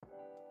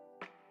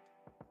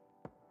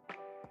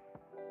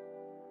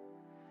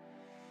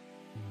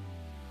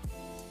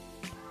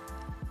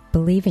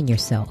Believe in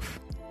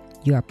yourself.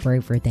 You are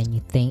braver than you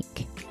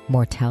think,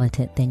 more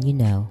talented than you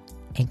know,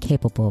 and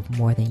capable of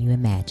more than you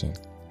imagine.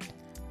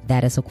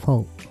 That is a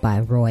quote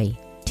by Roy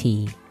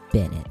T.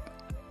 Bennett.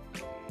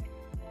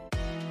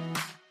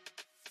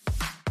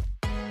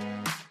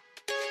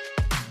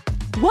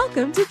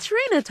 Welcome to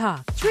Trina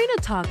Talk. Trina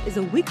Talk is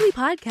a weekly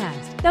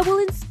podcast that will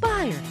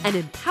inspire and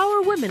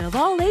empower women of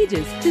all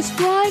ages to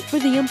strive for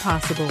the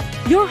impossible.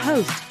 Your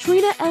host,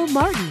 Trina L.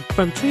 Martin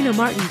from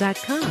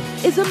TrinaMartin.com,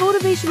 is a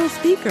motivational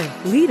speaker,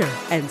 leader,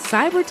 and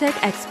cyber tech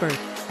expert.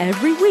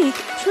 Every week,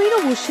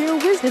 Trina will share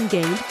wisdom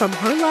gained from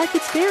her life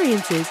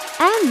experiences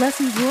and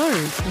lessons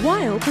learned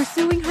while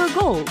pursuing her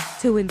goals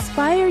to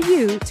inspire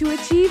you to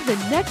achieve the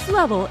next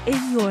level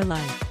in your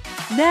life.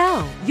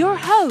 Now, your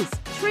host,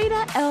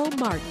 Trina L.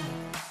 Martin.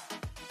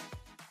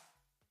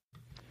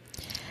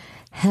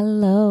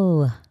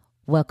 Hello.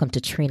 Welcome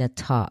to Trina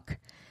Talk.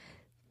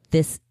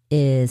 This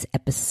is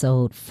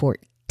episode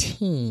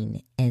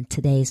 14, and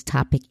today's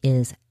topic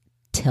is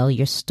Tell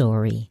Your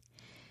Story.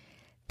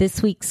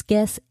 This week's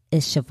guest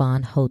is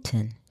Siobhan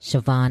Houghton.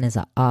 Siobhan is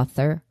an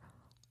author,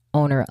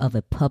 owner of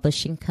a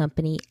publishing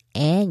company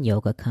and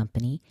yoga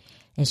company,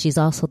 and she's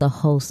also the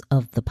host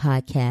of the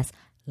podcast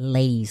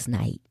Ladies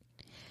Night.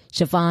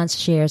 Siobhan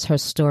shares her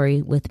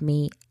story with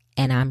me,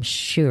 and I'm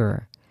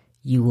sure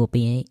you will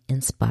be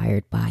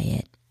inspired by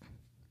it.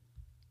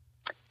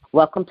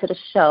 Welcome to the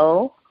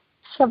show.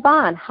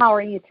 Siobhan, how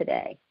are you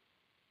today?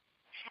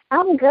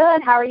 I'm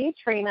good. How are you,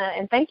 Trina?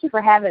 And thank you for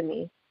having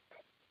me.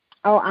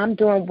 Oh, I'm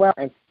doing well,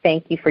 and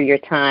thank you for your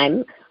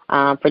time,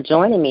 for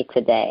joining me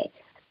today.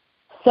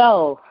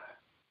 So,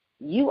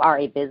 you are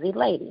a busy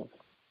lady.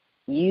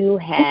 You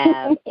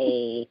have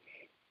a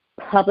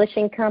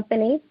publishing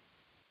company.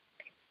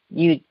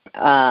 You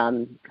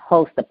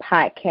host the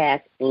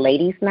podcast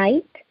Ladies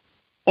Night,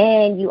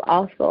 and you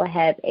also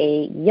have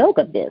a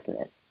yoga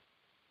business.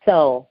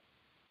 So,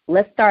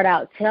 let's start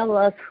out. Tell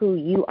us who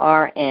you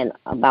are and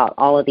about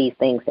all of these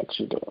things that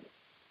you do.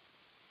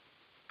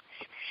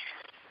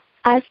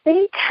 I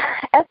think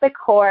at the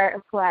core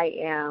of who I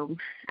am,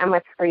 I'm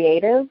a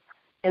creative.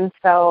 And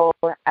so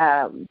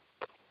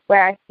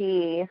where I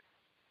see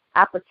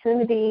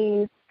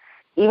opportunities,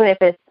 even if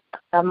it's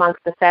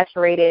amongst a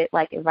saturated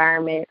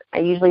environment, I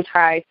usually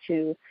try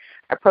to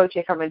approach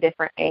it from a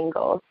different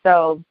angle.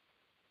 So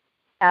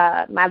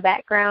my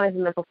background is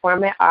in the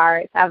performing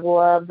arts. I've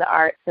loved the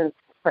arts since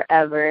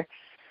forever.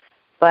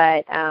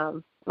 But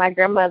my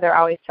grandmother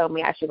always told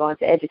me I should go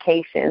into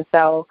education.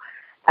 So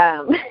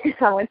I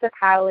went to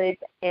college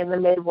in the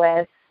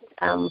Midwest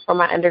for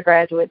my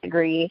undergraduate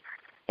degree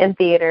in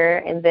theater.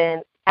 And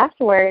then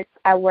afterwards,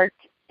 I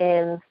worked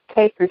in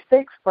K through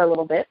 6 for a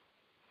little bit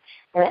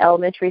in an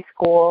elementary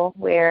school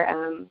where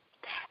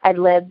I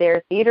led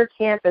their theater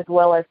camp as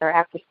well as their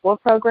after-school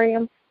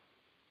program.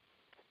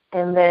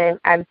 And then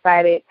I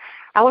decided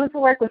I wanted to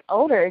work with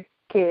older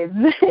kids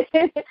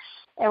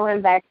and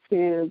went back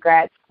to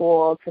grad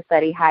school to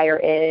study higher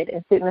ed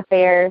and student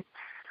affairs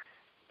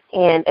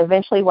and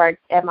eventually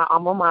worked at my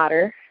alma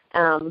mater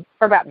for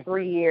about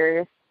 3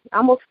 years,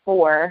 almost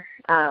 4,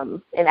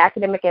 in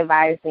academic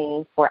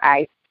advising for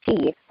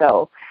IT.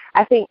 So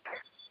I think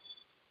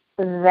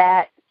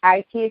that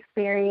IT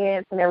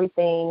experience and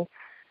everything,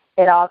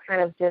 it all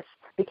kind of just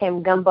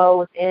became gumbo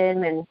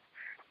within, and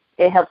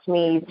it helps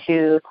me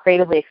to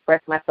creatively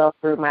express myself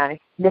through my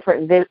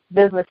different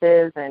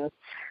businesses and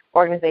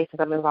organizations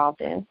I'm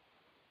involved in.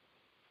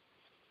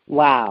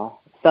 Wow.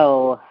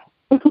 So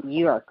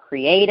you are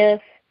creative.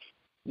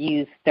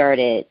 You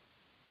started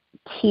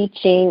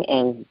teaching,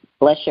 and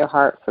bless your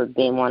heart for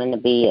wanting to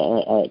be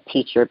a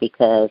teacher,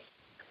 because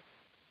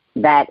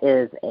that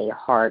is a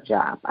hard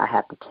job, I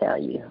have to tell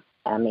you.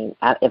 I mean,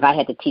 if I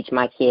had to teach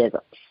my kids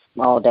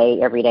all day,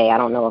 every day, I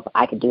don't know if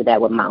I could do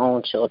that with my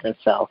own children.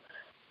 So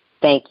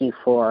thank you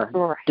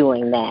for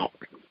doing that.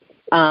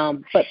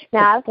 But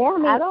now,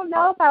 I don't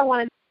know if I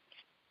wanted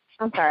 –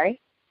 I'm sorry.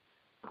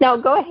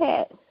 No, go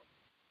ahead.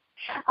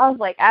 I was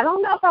like, I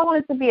don't know if I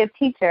wanted to be a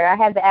teacher. I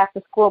had the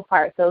after-school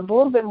part, so it was a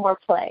little bit more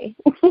play.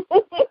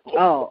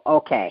 Oh,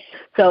 okay.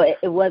 So it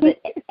wasn't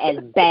as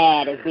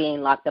bad as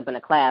being locked up in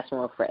a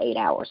classroom for 8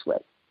 hours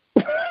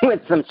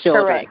with some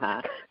children, Correct.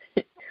 huh?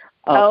 Okay.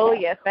 Oh,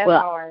 yes, that's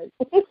hard.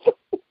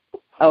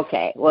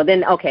 Okay. Well,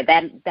 then,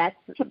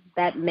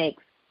 that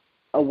makes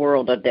a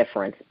world of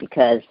difference,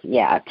 because,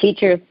 yeah,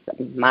 teachers,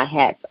 my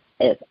hat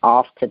is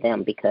off to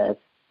them, because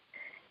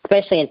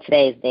especially in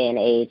today's day and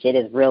age, it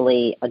is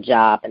really a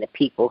job, and the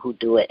people who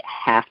do it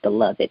have to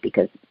love it,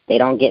 because they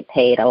don't get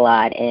paid a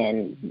lot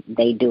and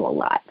they do a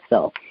lot.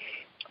 So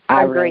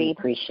I really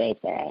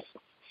appreciate that.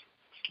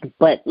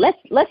 But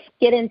let's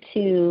get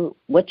into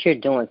what you're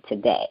doing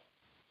today.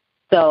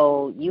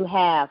 So you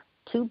have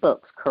 2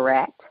 books,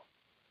 correct?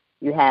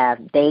 You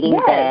have Dating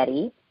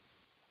Daddy,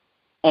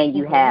 and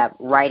you have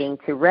Writing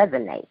to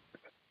Resonate.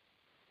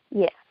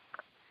 Yes.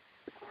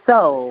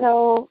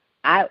 So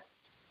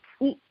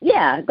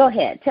go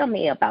ahead. Tell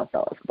me about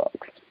those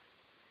books.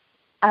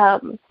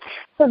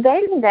 So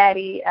Dating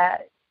Daddy,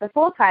 the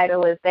full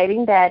title is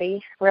Dating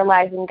Daddy,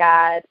 Realizing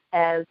God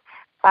as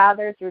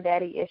Father Through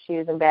Daddy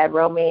Issues and Bad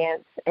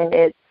Romance, and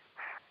it's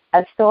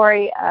a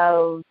story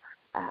of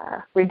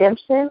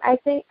redemption, I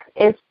think.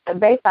 It's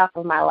based off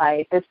of my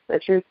life. It's a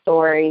true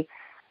story,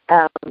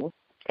 and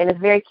it's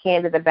very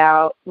candid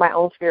about my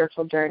own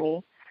spiritual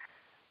journey.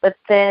 But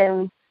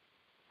then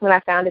when I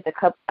founded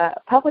the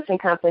publishing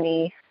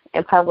company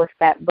and published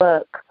that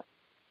book,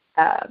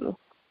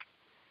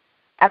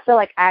 I feel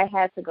like I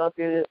had to go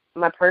through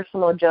my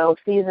personal Job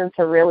season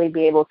to really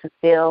be able to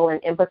feel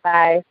and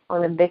empathize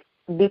on a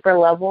deeper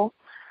level.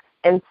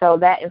 And so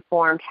that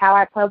informed how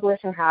I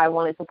published and how I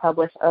wanted to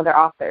publish other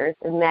authors.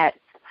 And that's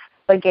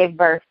what gave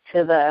birth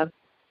to the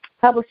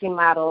publishing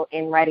model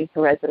in Writing to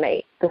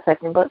Resonate, the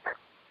second book.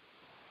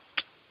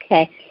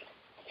 Okay.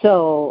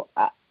 So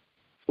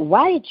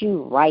why did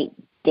you write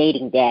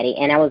Dating Daddy?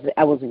 And I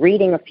was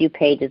reading a few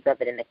pages of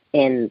it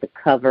in the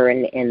cover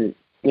and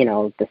you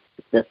know,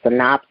 the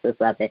synopsis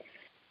of it.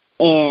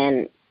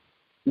 And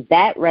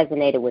that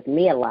resonated with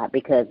me a lot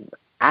because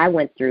I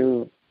went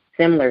through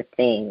similar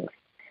things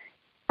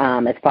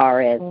as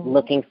far as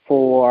looking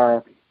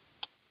for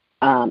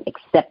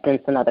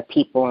acceptance in other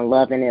people and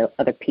loving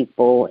other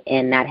people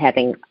and not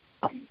having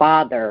a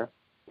father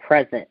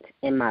present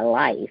in my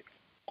life.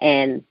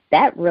 And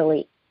that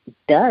really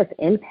does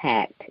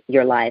impact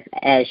your life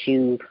as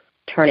you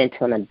turn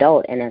into an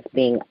adult and as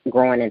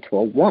growing into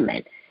a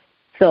woman.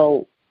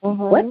 So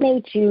what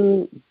made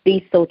you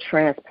be so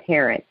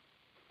transparent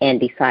and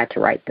decide to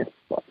write this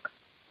book?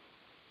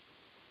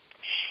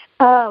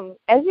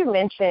 As you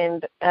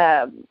mentioned,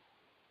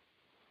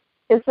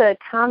 it's a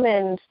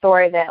common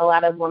story that a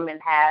lot of women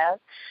have.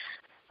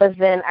 But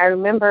then I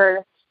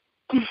remember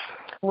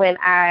when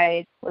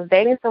I was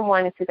dating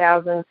someone in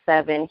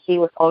 2007, he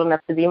was old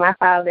enough to be my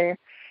father.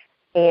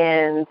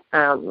 And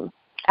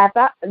I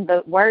thought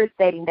the word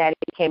dating daddy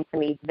came to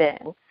me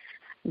then.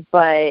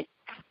 But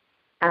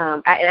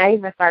I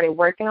even started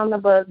working on the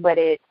book, but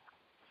it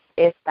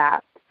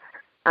stopped.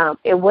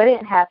 It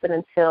wouldn't happen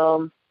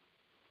until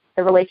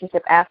the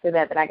relationship after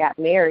that I got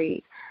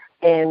married.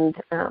 And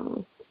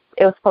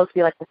it was supposed to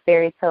be like the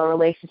fairy tale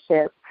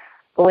relationship.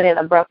 But when it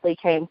abruptly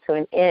came to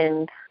an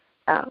end,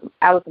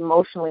 I was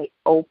emotionally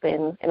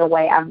open in a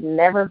way I've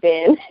never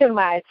been in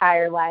my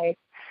entire life,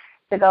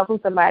 to go from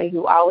somebody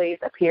who always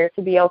appeared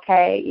to be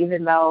okay,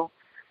 even though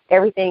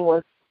everything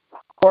was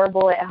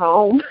horrible at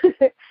home,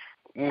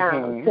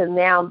 to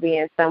now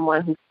being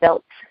someone who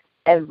felt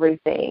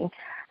everything.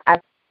 I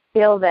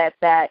feel that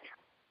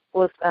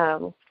was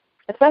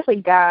especially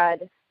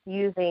God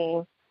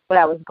using what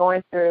I was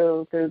going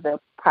through the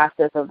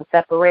process of the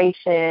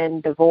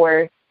separation,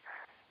 divorce,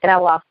 and I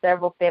lost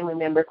several family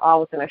members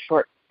all within a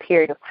short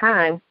period of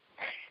time,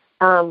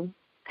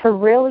 to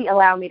really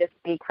allow me to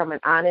speak from an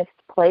honest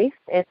place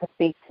and to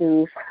speak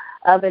to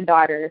other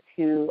daughters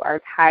who are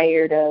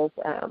tired of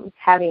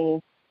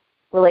having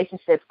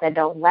relationships that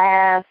don't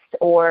last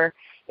or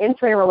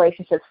entering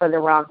relationships for the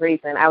wrong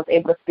reason. I was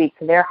able to speak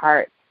to their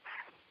hearts.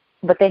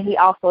 But then he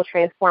also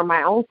transformed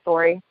my own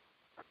story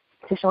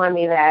to showing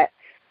me that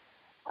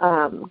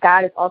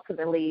God is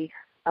ultimately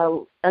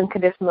an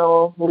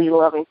unconditionally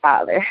loving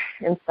Father.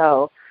 And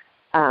so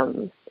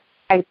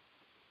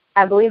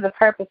I believe the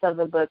purpose of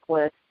the book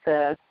was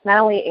to not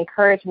only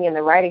encourage me in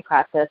the writing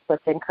process,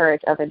 but to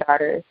encourage other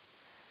daughters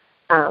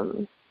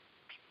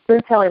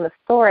through telling the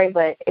story.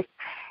 But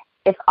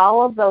if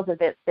all of those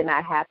events did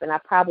not happen, I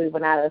probably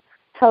would not have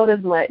told as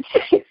much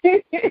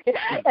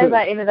as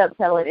I ended up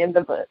telling in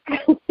the book.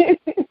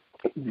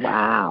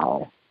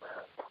 Wow.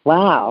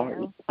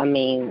 Yeah. I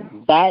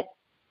mean, that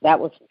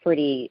was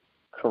pretty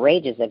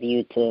courageous of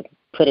you to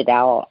put it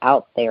all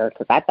out there,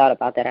 because I thought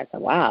about that. I said,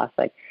 wow. It's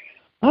like,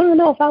 I don't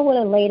know if I would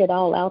have laid it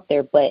all out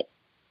there, but,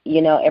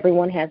 you know,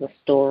 everyone has a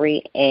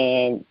story,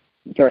 and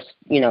your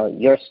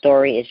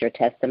story is your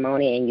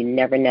testimony, and you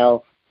never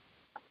know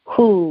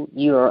who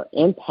you're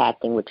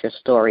impacting with your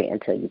story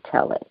until you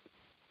tell it.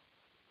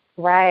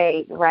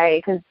 Right.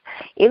 Because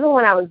even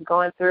when I was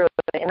going through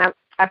it, and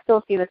I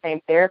still see the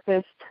same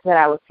therapist that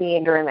I was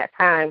seeing during that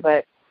time,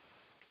 but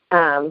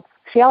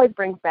she always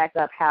brings back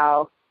up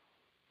how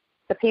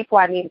the people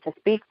I needed to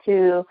speak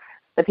to,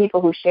 the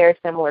people who share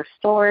similar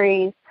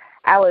stories,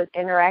 I was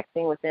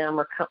interacting with them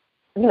or,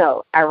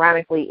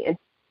 ironically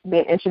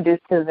being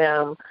introduced to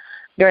them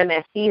during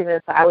that season.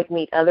 So I would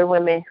meet other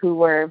women who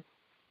were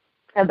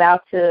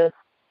about to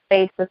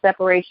face a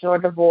separation or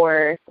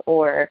divorce,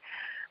 or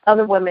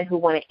other women who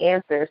wanted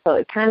answers. So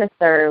it kind of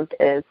served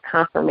as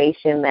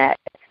confirmation that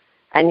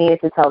I needed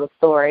to tell the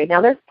story.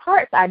 Now, there's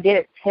parts I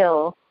didn't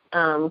tell,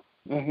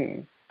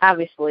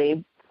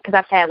 obviously, because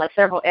I've had like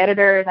several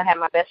editors. I had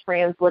my best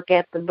friends look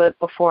at the book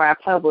before I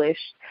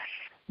published,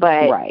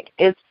 but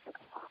it's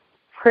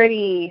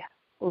pretty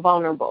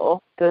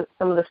vulnerable,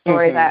 some of the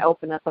stories I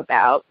open up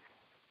about.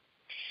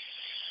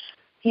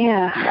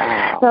 Yeah.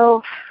 Wow.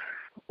 So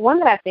one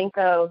that I think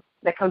of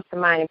that comes to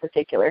mind in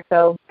particular.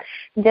 So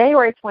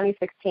January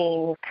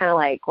 2016 was kind of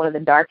like one of the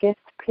darkest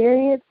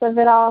periods of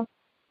it all.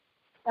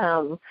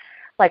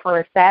 Like on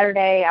a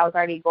Saturday, I was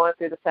already going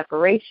through the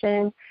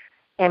separation,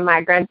 and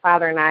my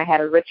grandfather and I had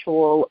a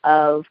ritual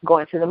of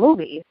going to the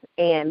movies,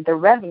 and The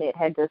Revenant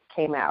had just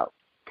came out.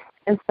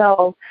 And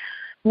so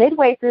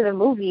midway through the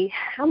movie,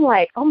 I'm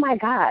like, oh, my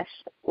gosh,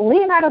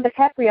 Leonardo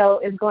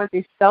DiCaprio is going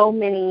through so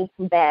many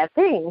bad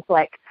things.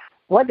 Like,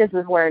 what does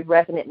this word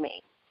revenant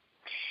mean?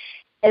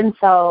 And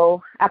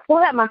so I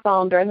pulled out my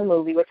phone during the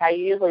movie, which I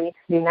usually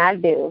do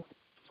not do,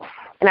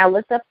 and I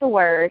looked up the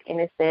word, and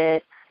it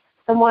said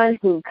someone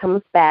who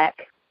comes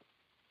back,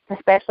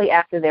 especially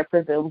after they're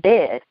presumed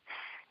dead.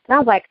 And I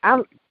was like,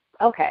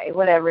 okay,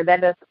 whatever.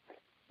 That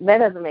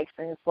doesn't make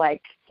sense.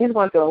 Like, he's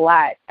going through a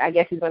lot. I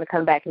guess he's going to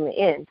come back in the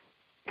end.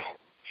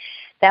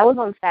 That was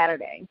on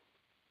Saturday.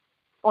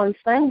 On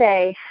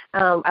Sunday,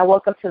 I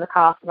woke up to the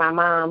call from my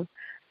mom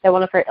that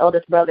one of her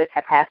eldest brothers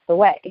had passed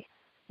away,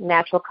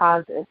 natural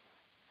causes.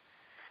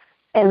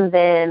 And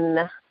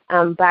then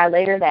by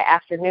later that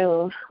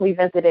afternoon, we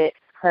visited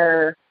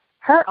her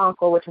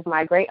uncle, which is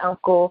my great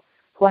uncle,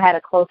 who had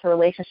a closer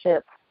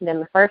relationship than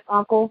the first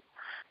uncle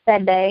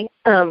that day,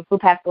 who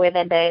passed away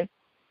that day.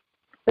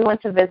 We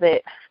went to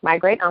visit my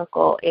great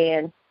uncle,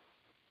 and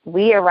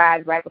we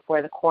arrived right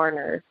before the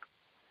coroner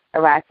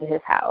arrived to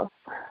his house.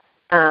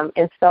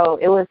 And so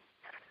it was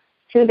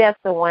 2 deaths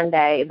in one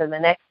day. Then the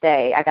next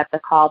day, I got the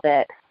call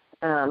that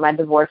my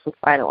divorce was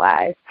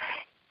finalized.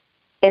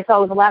 And so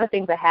it was a lot of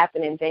things that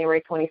happened in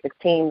January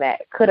 2016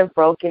 that could have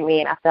broken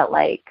me, and I felt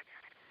like,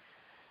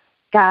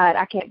 God,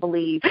 I can't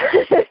believe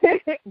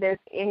there's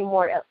any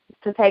more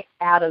to take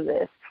out of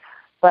this.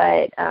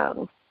 But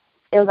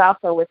it was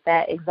also with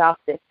that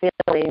exhausted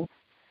feeling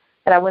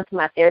that I went to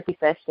my therapy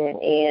session,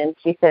 and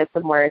she said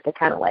some words that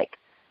kind of like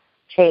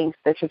changed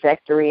the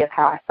trajectory of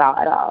how I saw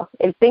it all.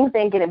 And things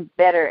didn't get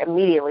better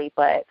immediately,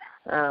 but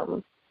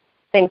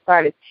things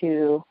started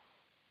to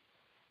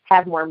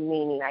have more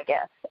meaning, I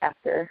guess,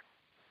 after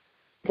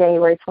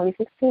January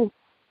 2016.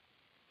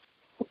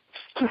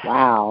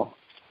 Wow,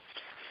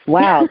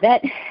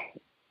 that's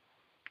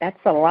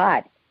a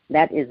lot.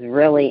 That is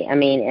really, I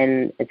mean,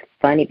 and it's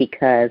funny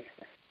because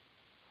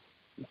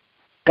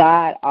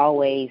God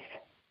always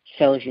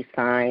shows you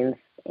signs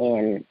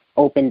and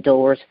open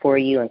doors for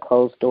you and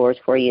close doors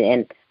for you.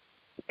 And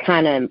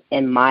kind of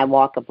in my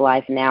walk of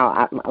life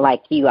now,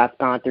 like you, I've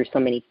gone through so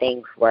many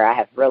things where I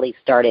have really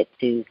started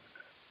to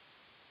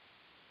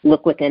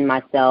look within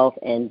myself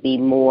and be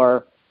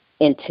more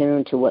in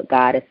tune to what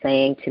God is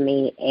saying to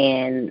me.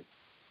 And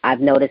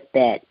I've noticed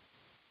that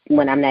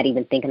when I'm not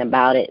even thinking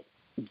about it,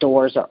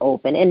 doors are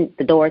open. And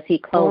the doors he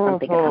closed, I'm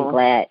thinking, I'm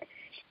glad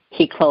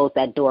he closed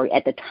that door.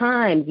 At the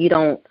time, you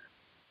don't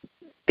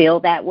feel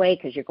that way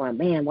because you're going,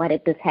 man, why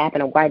did this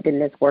happen, or why didn't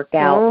this work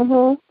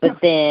out? But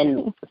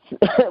then,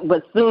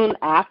 but soon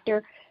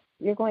after,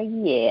 you're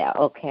going, yeah,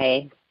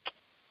 okay,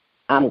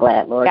 I'm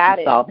glad, Lord,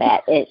 you saw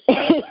that. It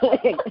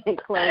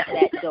closed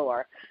that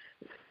door.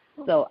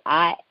 So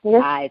I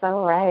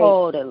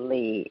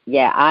totally,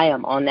 I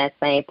am on that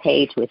same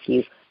page with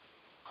you.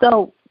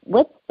 So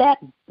with that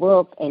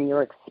book and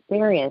your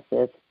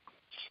experiences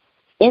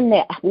in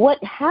that,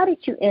 how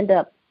did you end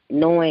up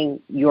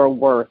knowing your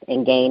worth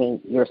and gaining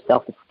your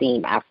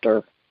self-esteem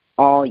after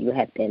all you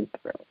had been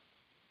through?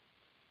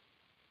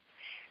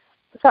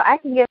 So I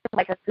can give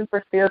like a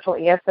super spiritual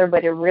answer,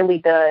 but it really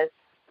does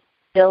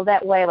feel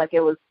that way. Like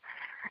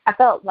I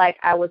felt like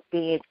I was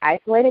being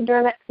isolated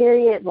during that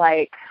period.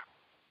 Like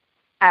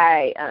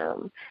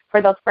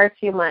for those first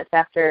few months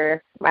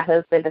after my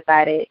husband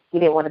decided he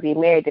didn't want to be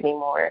married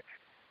anymore,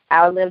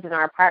 I lived in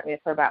our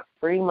apartment for about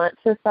 3 months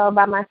or so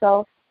by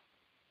myself.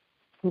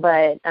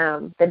 But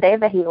the day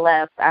that he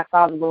left, I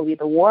saw the movie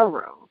The War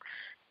Room.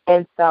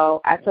 And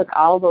so I took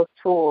all those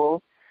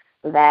tools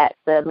that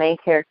the main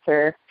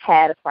character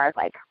had as far as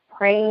like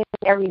praying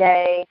every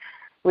day,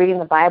 reading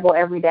the Bible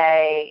every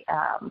day,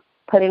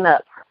 putting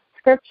up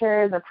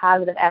scriptures and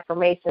positive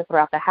affirmations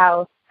throughout the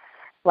house.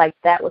 Like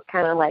that was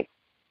kind of like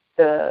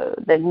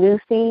the new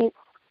seeds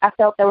I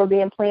felt that were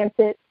being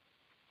planted.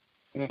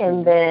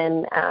 And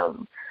then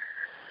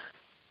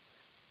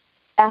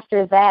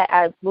after that,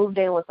 I moved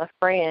in with a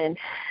friend,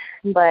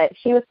 but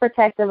she was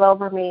protective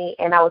over me,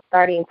 and I was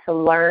starting to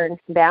learn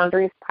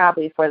boundaries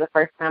probably for the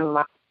first time in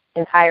my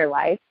entire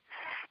life.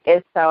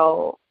 And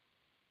so,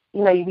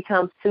 I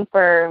became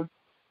super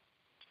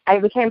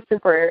like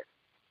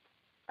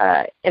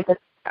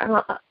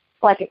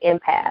an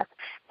empath.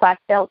 So I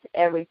felt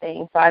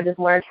everything. So I just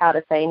learned how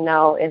to say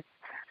no. If,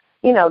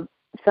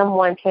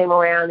 someone came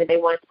around and they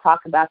wanted to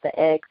talk about the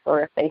ex,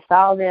 or if they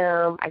saw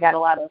them, I got a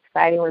lot of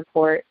exciting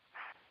reports.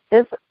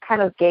 Just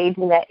kind of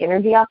gauging that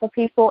energy off of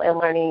people and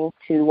learning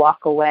to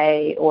walk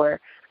away or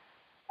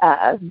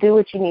do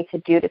what you need to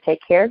do to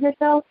take care of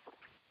yourself.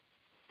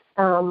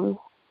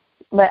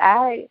 But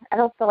I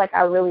don't feel like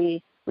I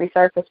really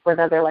resurfaced for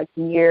another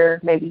year,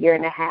 maybe year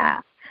and a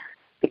half,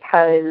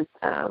 because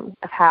of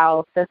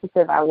how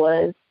sensitive I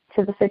was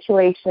to the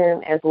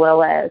situation, as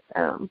well as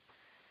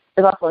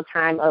there's also a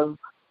time of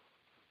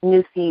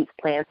new seeds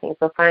planting.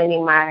 So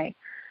finding my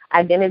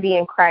identity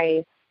in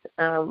Christ,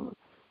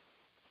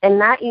 and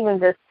not even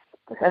just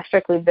a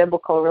strictly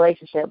biblical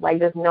relationship, like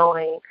just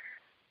knowing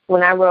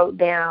when I wrote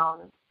down,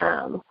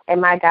 and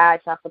my God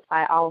shall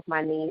supply all of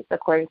my needs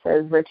according to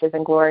his riches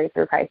and glory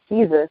through Christ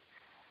Jesus,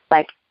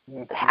 like,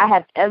 I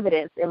have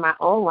evidence in my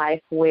own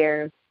life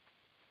where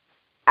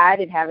I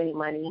didn't have any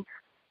money.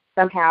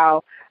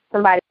 Somehow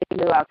somebody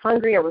knew I was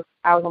hungry or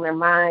I was on their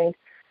mind,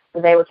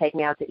 they would take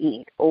me out to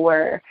eat.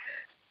 Or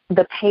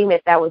the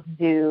payment that was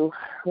due,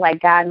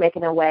 like God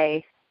making a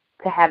way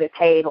to have it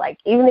paid, like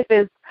even if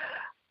it's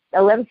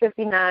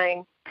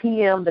 11:59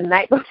 p.m. the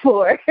night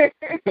before,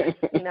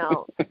 you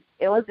know,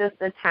 it was just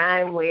a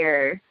time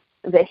where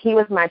that he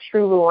was my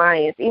true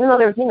reliance. Even though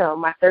there was, you know,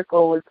 my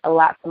circle was a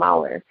lot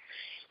smaller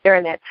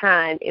during that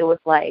time, it was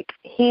like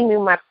he knew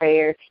my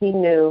prayers, he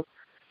knew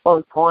what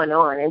was going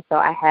on, and so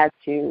I had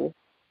to,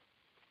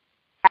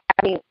 I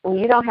mean, when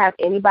you don't have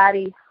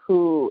anybody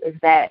who is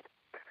that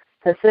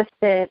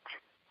consistent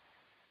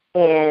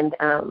and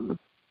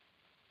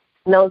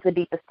knows the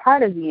deepest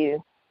part of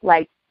you,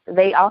 like,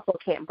 they also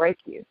can't break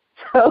you.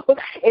 So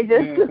it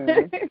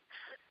just,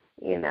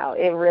 you know,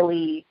 it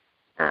really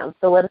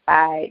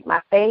solidified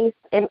my faith.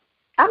 And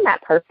I'm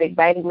not perfect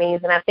by any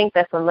means, and I think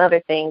that's another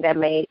thing that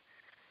made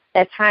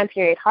that time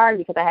period hard,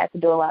 because I had to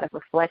do a lot of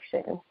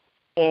reflection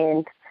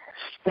and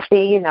to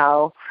see, you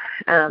know,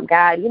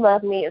 God, you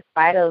love me in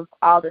spite of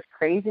all this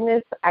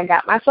craziness I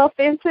got myself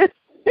into.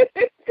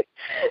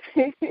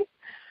 I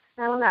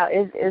don't know.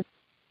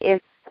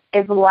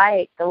 It's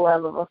like the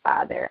love of a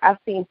father. I've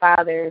seen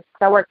fathers.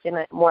 I worked in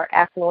a more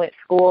affluent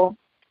school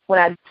when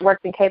I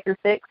worked in K through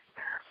 6.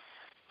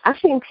 I've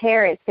seen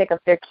parents pick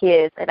up their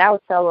kids, and I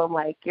would tell them,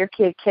 like, your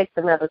kid kicked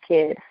another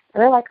kid.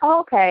 And they're like, oh,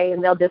 okay,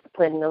 and they'll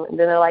discipline them. And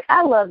then they're like,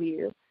 I love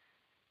you.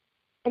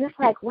 And it's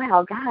like,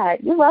 wow, God,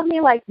 you love me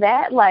like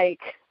that? Like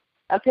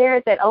a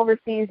parent that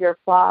oversees your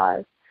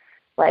flaws.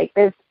 Like,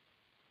 there's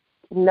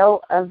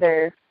no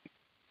other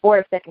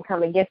force that can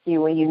come against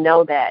you when you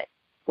know that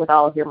with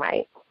all of your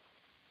might.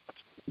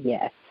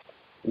 Yes,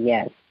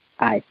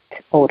 I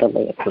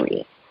totally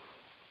agree.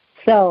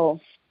 So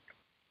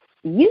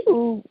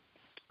you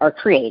are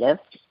creative.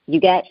 You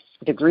got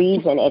degrees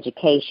in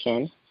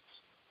education.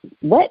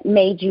 What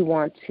made you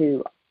want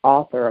to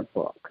author a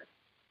book?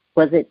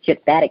 Was it just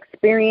that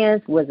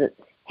experience?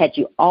 Had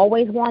you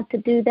always wanted to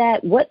do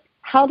that?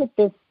 How did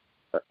this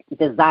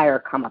desire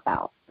come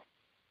about?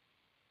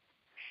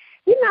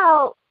 You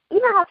know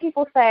how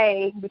people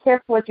say, be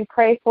careful what you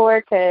pray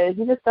for, because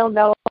you just don't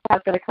know how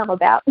it's going to come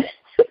about.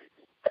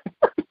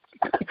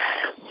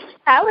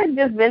 I would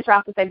just venture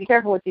off to say, be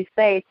careful what you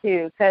say,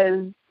 too,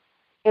 because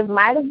it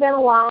might have been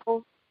a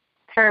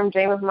long-term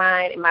dream of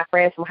mine, and my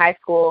friends from high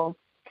school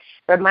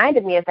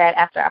reminded me of that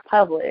after I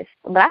published.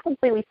 But I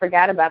completely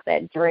forgot about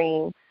that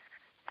dream.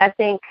 I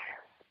think,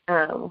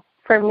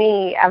 for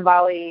me, I've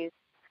always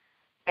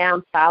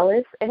found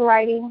solace in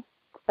writing.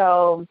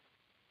 So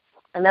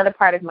another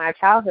part of my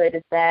childhood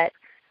is that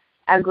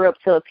I grew up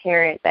to a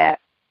parent that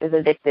is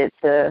addicted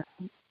to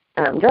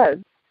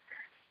drugs.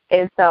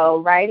 And so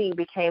writing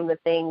became the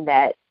thing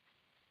that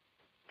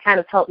kind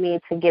of helped me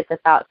to get the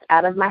thoughts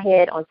out of my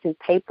head onto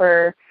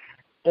paper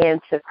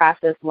and to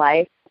process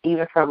life,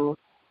 even from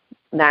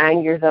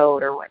 9 years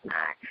old or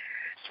whatnot.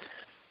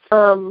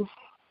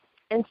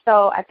 And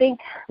so I think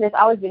there's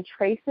always been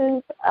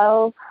traces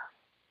of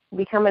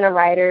becoming a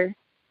writer,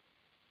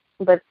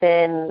 but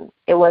then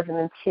it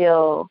wasn't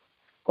until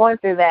going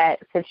through that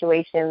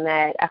situation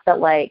that I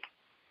felt like,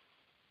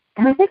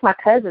 and I think my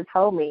cousin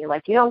told me,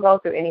 like, you don't go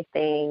through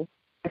anything,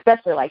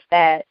 especially like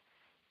that,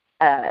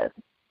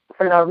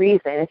 for no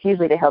reason. It's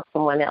usually to help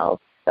someone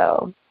else.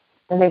 So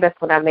I think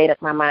that's when I made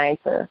up my mind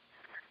to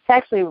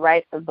actually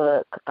write the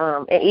book.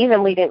 And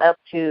even leading up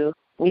to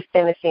me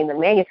finishing the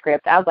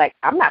manuscript, I was like,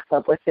 I'm not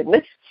publishing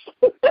this.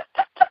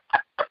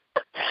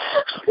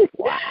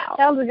 Wow.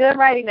 That was a good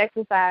writing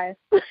exercise.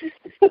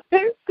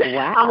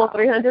 Wow. Almost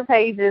 300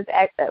 pages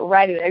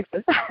writing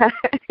exercise.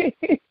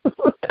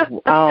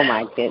 Oh,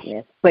 my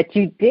goodness. But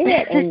you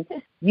did, and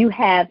you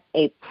have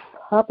a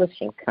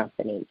publishing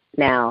company.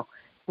 Now,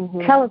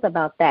 tell us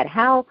about that.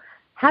 How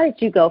did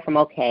you go from,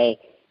 okay,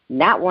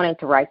 not wanting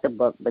to write the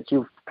book, but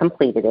you've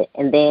completed it,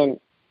 and then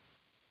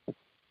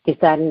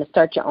deciding to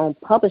start your own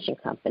publishing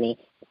company?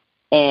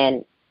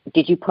 And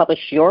did you publish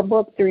your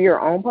book through your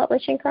own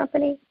publishing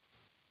company?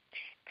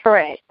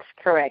 Correct.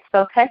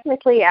 So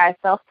technically I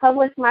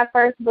self-published my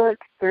first book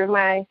through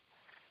my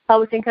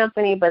publishing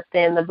company, but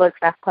then the books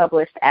I've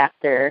published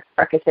after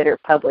are considered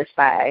published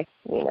by,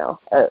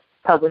 a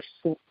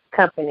publishing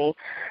company.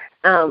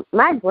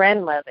 My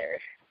grandmother,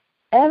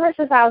 ever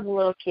since I was a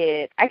little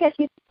kid, I guess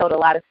she sowed a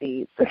lot of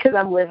seeds because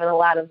I'm living a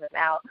lot of them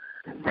out.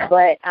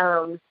 But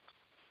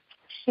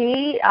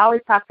she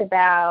always talked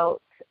about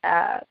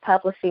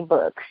publishing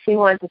books. She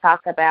wanted to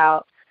talk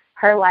about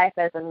her life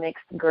as a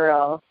mixed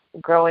girl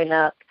growing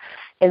up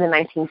in the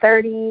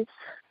 1930s,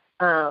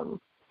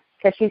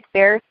 because she's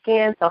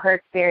fair-skinned, so her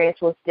experience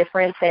was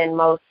different than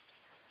most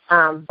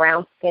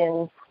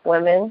brown-skinned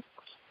women.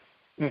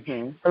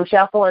 Mm-hmm. She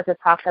also wanted to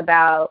talk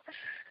about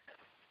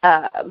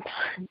the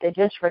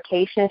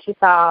gentrification she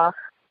saw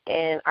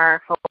in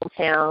our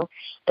hometown,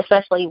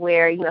 especially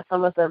where,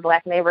 some of the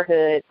black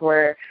neighborhoods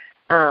were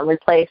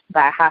replaced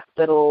by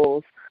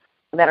hospitals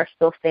that are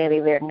still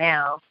standing there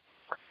now,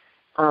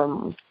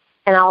 and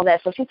all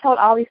that. So she told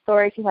all these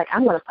stories. She's like,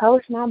 I'm going to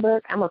publish my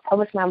book. I'm going to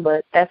publish my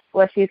book. That's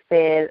what she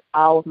said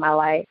all of my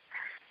life.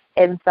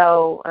 And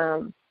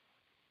so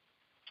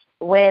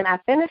when I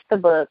finished the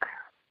book,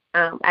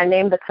 I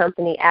named the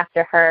company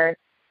after her.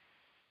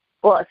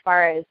 Well, as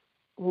far as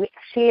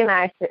she and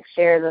I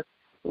share the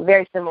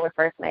very similar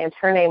first names.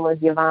 Her name was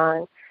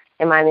Yvonne,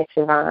 and mine is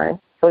Siobhan.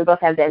 So we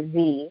both have that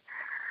Z.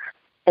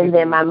 And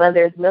then my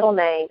mother's middle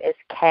name is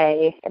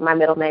Kay, and my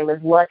middle name is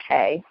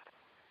LaKay.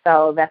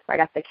 So that's where I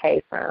got the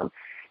K from.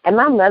 And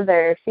my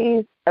mother,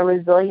 she's a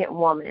resilient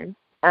woman.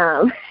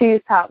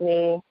 She's taught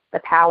me the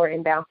power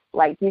in bounce,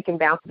 like you can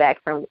bounce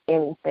back from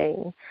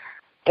anything.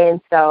 And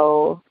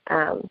so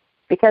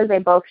because they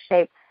both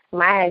shaped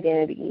my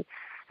identity,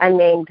 I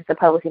named the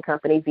publishing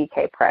company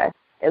VK Press.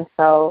 And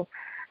so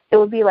it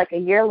would be like a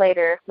year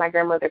later, my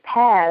grandmother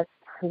passed,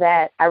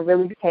 that I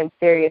really became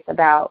serious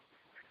about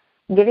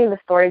getting the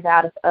stories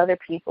out of other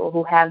people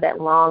who have that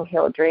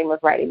long-held dream of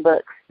writing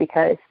books,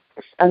 because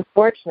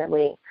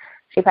unfortunately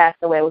she passed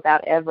away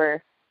without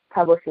ever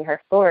publishing her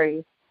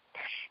stories.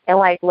 And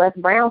like Les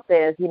Brown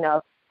says, you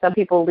know, some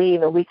people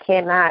leave and we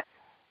cannot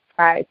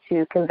try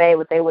to convey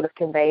what they would have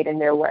conveyed in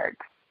their work.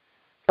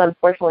 So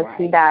unfortunately,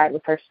 She died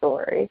with her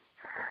story.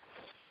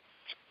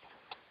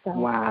 So,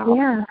 wow.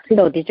 Yeah.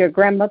 So did your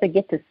grandmother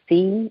get to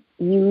see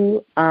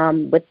you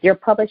with your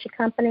publishing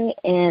company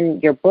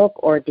and your book,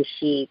 or did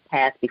she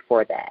pass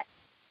before that?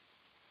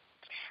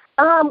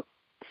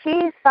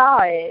 She saw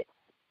it.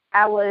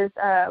 I was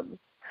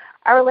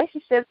our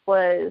relationship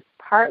was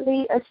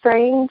partly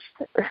estranged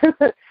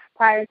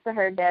prior to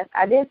her death.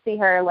 I did see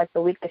her like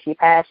the week that she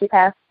passed. She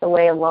passed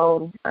away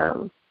alone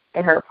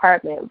in her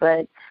apartment,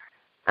 but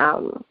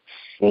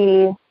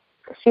she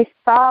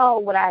saw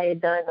what I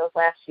had done those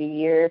last few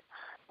years.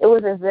 It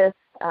was as if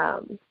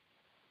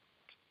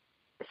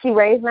she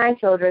raised 9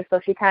 children, so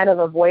she kind of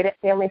avoided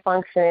family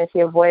functions.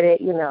 She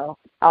avoided, you know,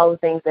 all the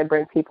things that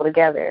bring people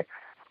together.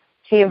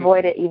 She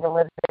avoided even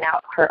living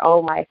out her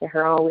own life and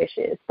her own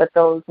wishes. But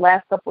those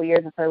last couple of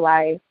years of her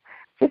life,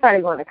 she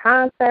started going to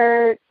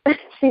concerts.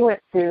 She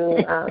went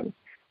to,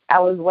 I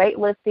was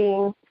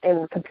weightlifting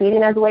and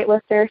competing as a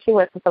weightlifter. She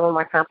went to some of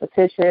my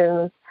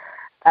competitions,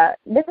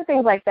 different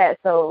things like that.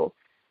 So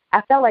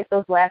I felt like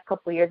those last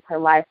couple of years of her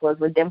life was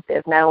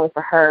redemptive, not only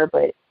for her,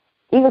 but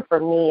even for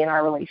me and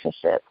our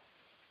relationship.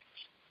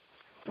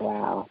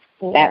 Wow.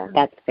 Yeah.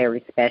 That's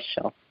very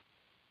special.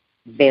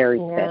 Very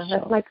special.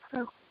 That's like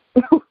so.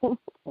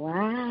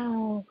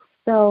 Wow.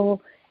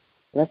 So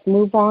let's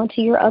move on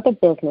to your other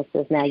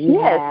businesses. Now you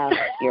have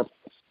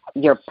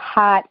your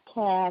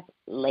podcast,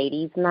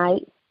 Ladies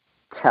Night.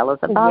 Tell us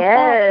about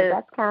that.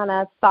 That's kind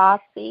of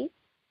saucy.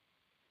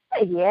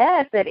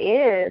 Yes, it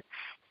is.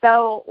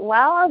 So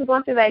while I was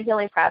going through that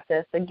healing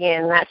process,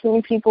 again, not too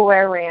many people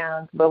were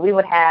around, but we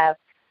would have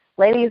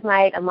Ladies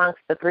Night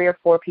amongst the 3 or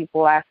 4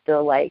 people I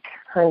still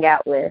hung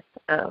out with.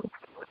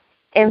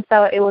 And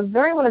so it was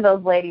during one of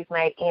those Ladies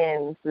Night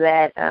ends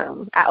that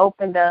I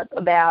opened up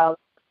about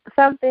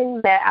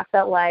something that I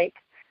felt like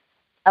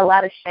a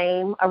lot of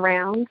shame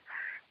around.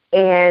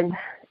 And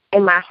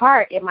my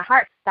heart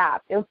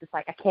stopped. It was just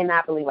like, I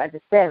cannot believe I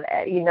just said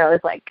that. You know,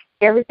 it's like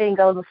everything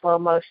goes in slow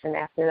motion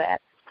after that.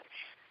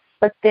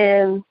 But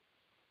then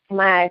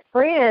my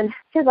friend,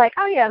 she was like,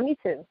 oh, yeah, me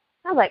too.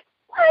 I was like,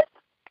 what?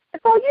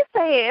 So you're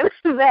saying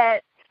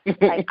that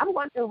I'm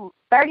going through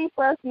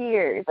 30-plus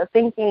years of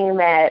thinking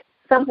that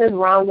something's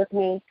wrong with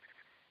me,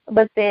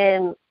 but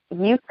then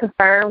you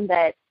confirm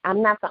that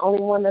I'm not the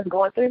only one that's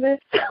going through this?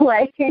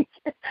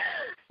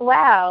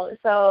 Wow.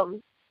 So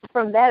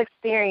from that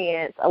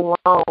experience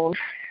alone,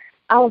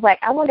 I was like,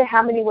 I wonder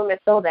how many women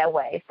feel that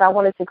way. So I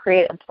wanted to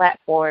create a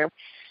platform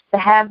to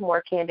have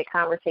more candid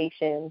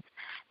conversations,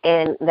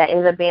 and that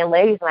ended up being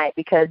Ladies Night,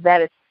 because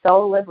that is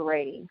so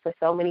liberating for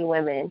so many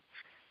women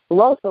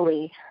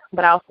locally,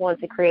 but I also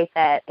wanted to create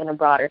that in a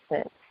broader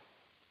sense.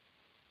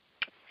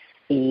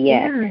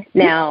 Yes.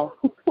 Yeah.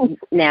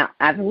 Now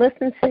I've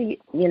listened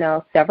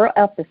to several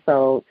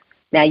episodes.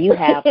 Now you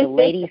have the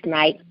Ladies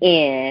Night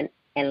In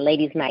and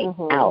Ladies Night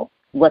Out.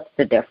 What's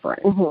the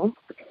difference?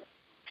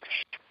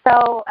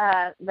 So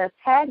the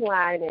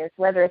tagline is,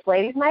 whether it's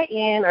Ladies Night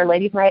In or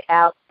Ladies Night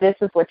Out, this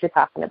is what you're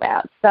talking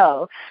about.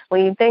 So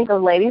when you think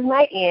of Ladies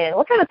Night In,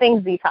 what kind of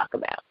things do you talk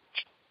about?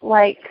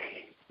 Like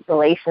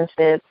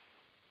relationships,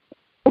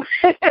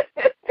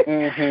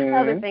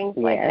 other things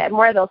like that.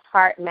 More of those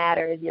heart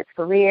matters, your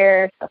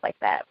career, stuff like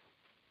that.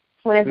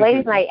 When it's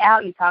Ladies Night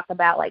Out, you talk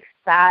about like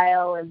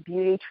style and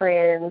beauty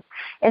trends.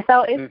 And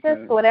so it's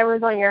just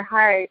whatever's on your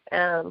heart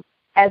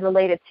as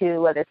related to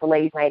whether it's a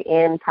Ladies Night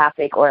In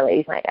topic or a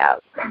Ladies Night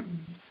Out.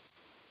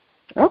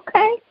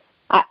 Okay.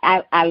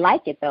 I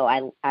like it, though.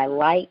 I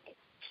like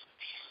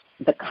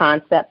the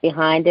concept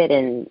behind it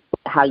and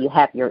how you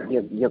have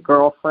your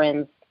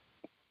girlfriends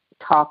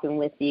talking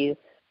with you.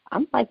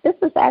 I'm like, this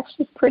is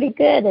actually pretty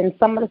good. And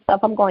some of the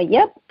stuff I'm going,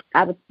 yep,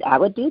 I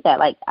would do that.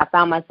 Like, I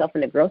found myself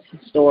in the grocery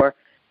store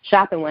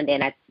shopping one day,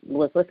 and I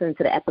was listening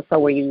to the episode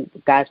where you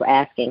guys were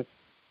asking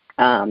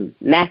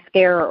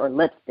mascara or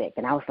lipstick,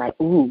 and I was like,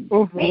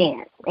 ooh,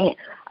 man.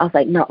 I was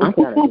like, no, I'm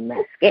gonna do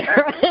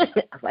mascara. I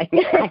was like,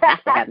 I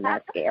have to have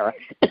mascara.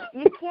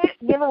 You can't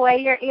give away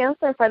your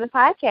answer for the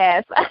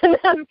podcast.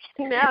 I'm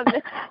kidding.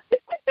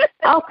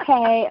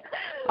 Okay.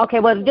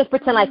 Well, just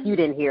pretend like you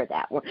didn't hear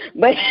that one.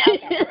 But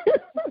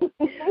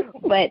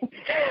but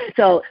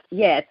so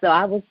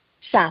I was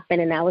shopping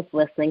and I was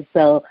listening.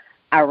 So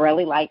I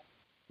really like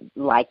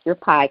your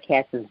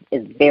podcast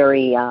is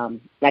very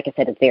like I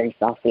said, it's very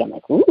saucy. I'm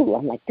like,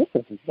 ooh, this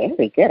is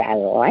very good. I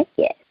like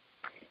it.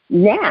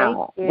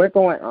 Now we're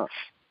going on.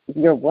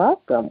 You're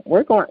welcome.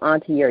 We're going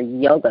on to your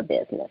yoga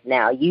business.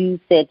 Now you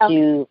said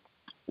you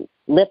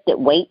lifted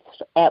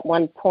weights at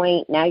one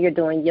point. Now you're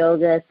doing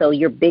yoga, so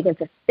you're big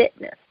into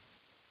fitness.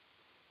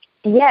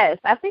 Yes,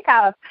 I think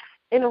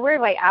in a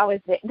weird way,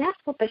 that's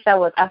what the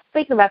show was. I was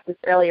speaking about this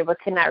earlier, but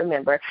could not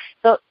remember.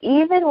 So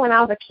even when I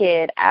was a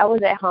kid, I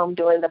was at home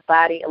doing the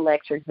Body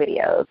Electric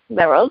videos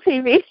that were on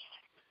TV.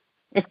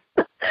 I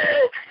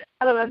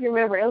don't know if you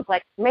remember. It was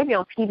like maybe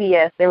on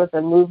PBS. There was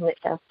a movement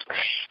show.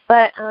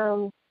 But,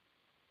 so,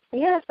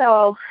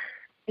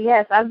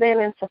 yes, I've been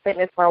into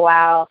fitness for a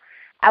while.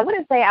 I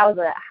wouldn't say I was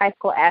a high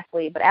school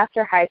athlete, but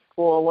after high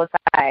school, once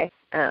I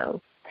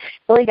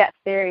really got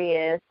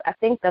serious, I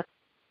think the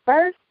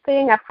first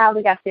thing I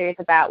probably got serious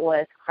about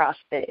was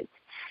CrossFit.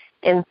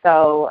 And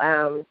so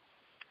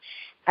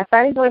I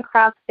started doing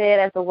CrossFit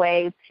as a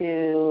way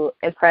to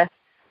impress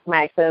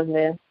my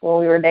ex-husband when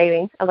we were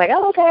dating. I was like,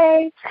 oh,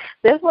 okay.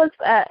 This was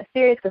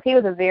serious because he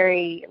was a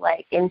very,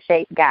 in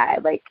shape guy.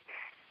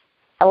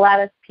 A lot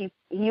of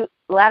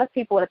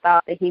people would have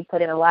thought that he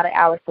put in a lot of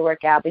hours to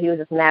work out, but he was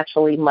just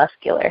naturally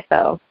muscular.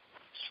 So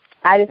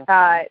I just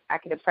thought I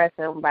could impress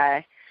him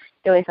by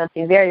doing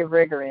something very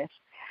rigorous.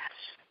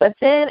 But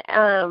then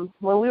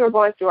when we were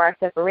going through our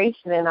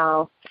separation and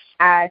all,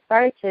 I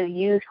started to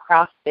use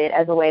CrossFit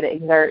as a way to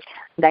exert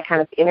that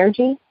kind of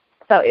energy.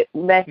 So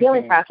that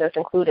healing process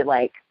included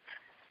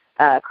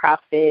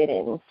CrossFit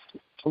and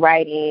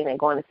writing and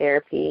going to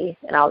therapy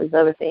and all these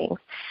other things.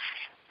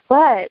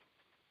 But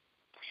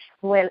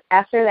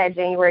after that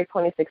January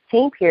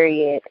 2016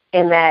 period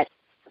in that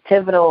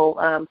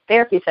pivotal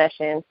therapy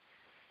session,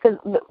 because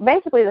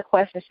basically the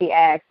question she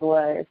asked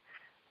was,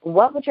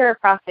 what would your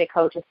CrossFit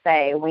coaches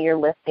say when you're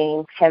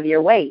lifting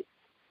heavier weights?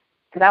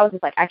 Because I was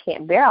just like, I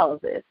can't bear all of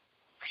this.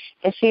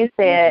 And she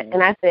said,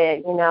 and I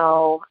said,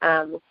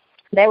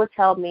 they would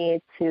tell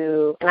me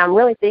to, and I'm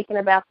really thinking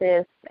about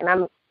this,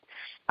 and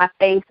my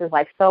face is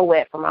so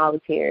wet from all the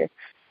tears.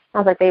 I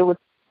was like, they would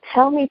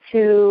tell me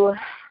to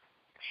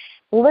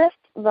lift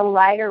the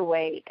lighter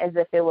weight as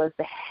if it was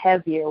the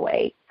heavier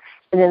weight.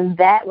 And then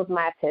that was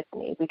my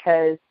epiphany,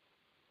 because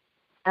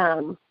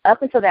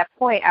up until that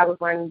point, I was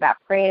learning about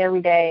praying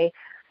every day,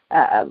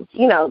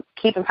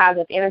 keeping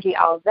positive energy,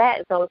 all of that.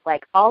 And so it's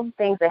like all the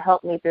things that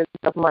helped me through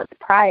the months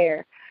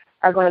prior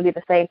are going to be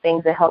the same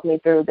things that helped me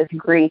through this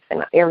grief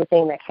and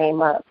everything that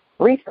came up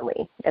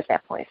recently at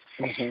that point.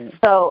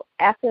 So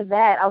after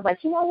that, I was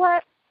like, you know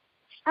what?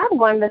 I'm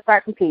going to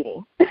start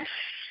competing.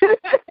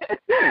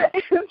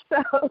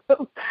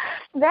 So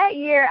that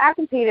year, I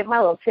competed my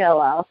little tail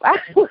off. I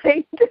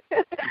started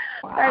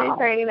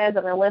training as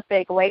an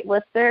Olympic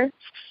weightlifter,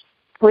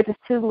 which is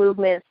two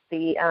movements,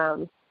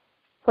 the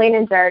clean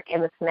and jerk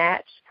and the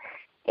snatch.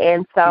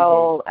 And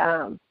so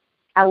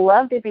I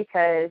loved it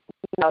because,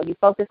 you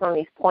focus on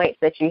these points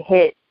that you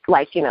hit,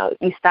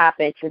 you stop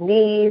at your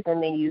knees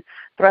and then you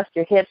thrust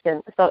your hips.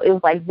 And so it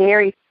was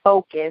very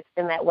focused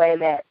in that way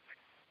that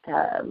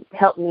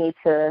helped me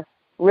to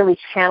really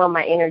channel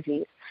my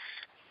energies.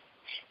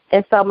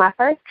 And so my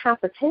first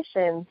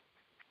competition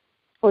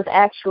was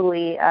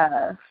actually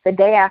the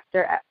day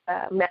after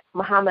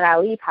Muhammad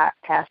Ali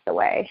passed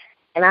away.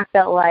 And I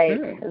felt like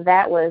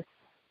that was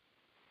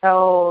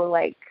so,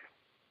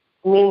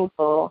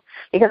 meaningful,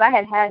 because I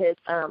had his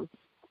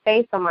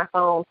face on my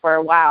phone for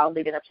a while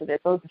leading up to this.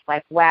 It was just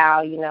like,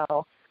 wow,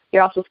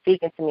 you're also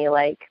speaking to me,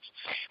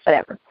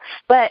 whatever.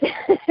 But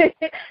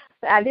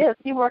I did a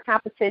few more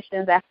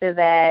competitions after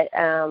that.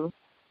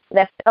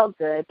 That felt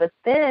good. But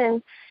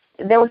then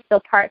there was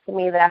still parts of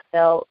me that I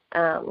felt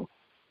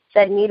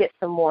that needed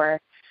some more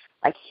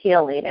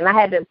healing. And I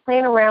had been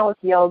playing around with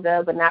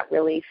yoga, but not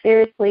really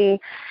seriously.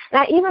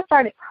 And I even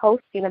started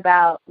posting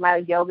about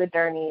my yoga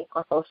journey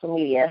on social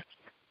media,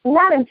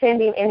 not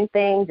intending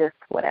anything, just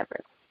whatever.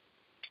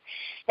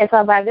 And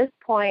so by this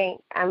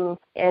point, I'm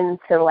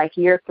into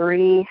year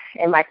 3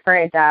 in my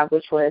current job,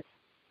 which was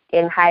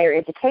in higher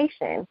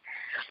education.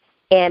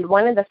 And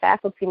one of the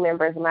faculty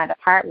members in my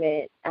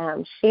department,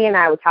 she and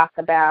I would talk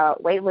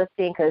about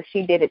weightlifting because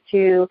she did it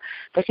too,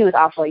 but she was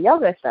also a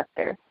yoga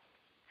instructor.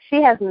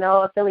 She has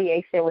no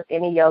affiliation with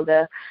any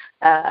yoga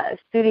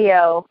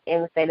studio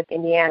in the state of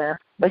Indiana,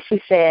 but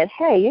she said,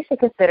 hey, you should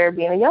consider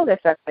being a yoga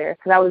instructor,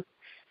 because I was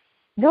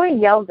doing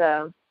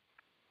yoga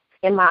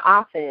in my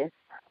office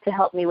to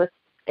help me with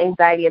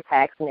anxiety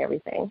attacks and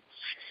everything.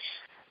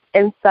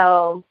 And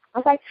so I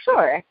was like,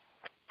 sure.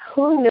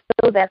 Who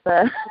knew that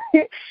the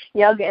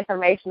yoga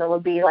informational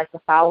would be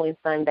the following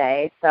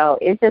Sunday? So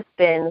it's just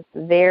been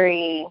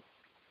very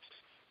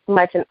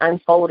much an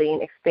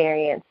unfolding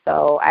experience.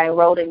 So I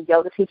enrolled in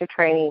yoga teacher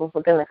training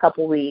within a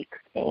couple weeks,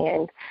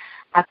 and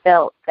I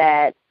felt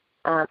that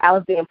I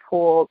was being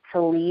pulled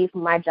to leave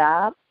my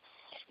job.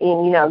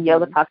 And,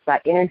 yoga talks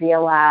about energy a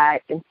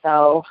lot. And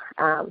so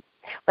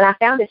when I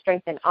founded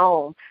Strength and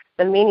Own,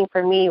 the meaning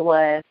for me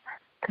was,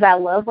 because I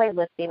love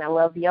weightlifting, I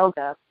love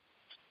yoga.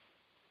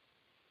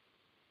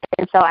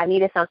 And so I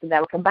needed something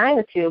that would combine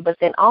the two, but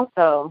then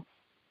also,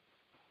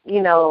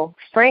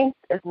 strength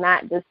is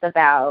not just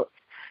about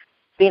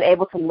being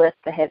able to lift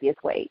the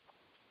heaviest weight.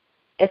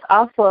 It's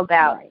also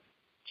about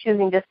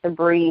choosing just to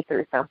breathe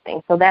through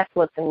something. So that's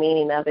what the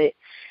meaning of it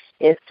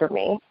is for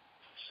me.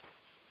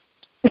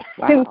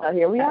 Wow. So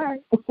here we are.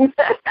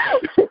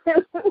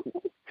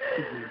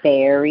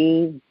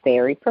 Very,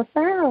 very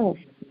profound.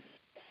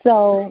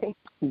 So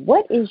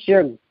what is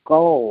your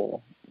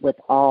goal with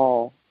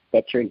all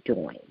that you're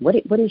doing? What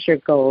is your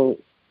goal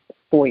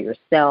for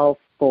yourself,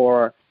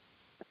 for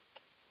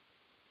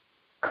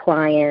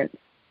clients,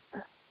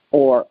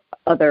 or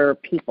other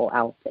people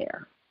out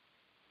there?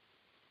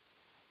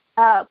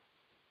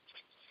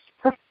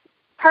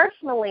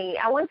 Personally,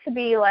 I want to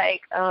be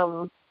like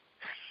Elon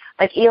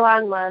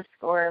Musk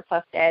or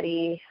Puff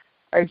Daddy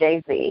or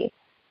Jay-Z.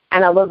 I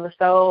know those are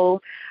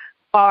so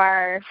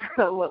far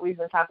from what we've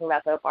been talking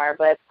about so far,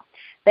 but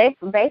they've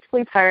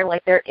basically turned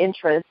like their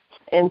interests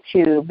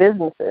into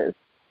businesses.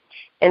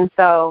 And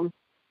so,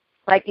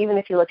 like, even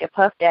if you look at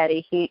Puff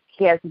Daddy, he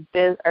has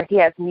he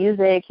has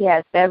music, he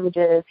has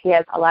beverages, he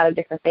has a lot of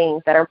different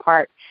things that are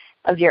part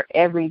of your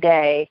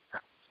everyday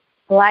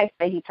life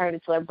that he turned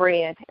into a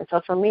brand. And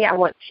so for me, I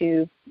want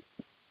to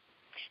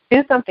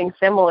do something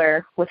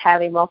similar with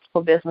having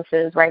multiple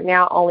businesses. Right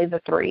now, only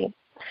the 3.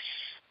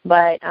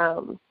 But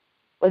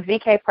with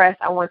VK Press,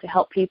 I want to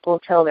help people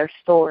tell their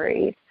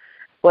stories,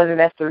 whether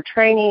that's through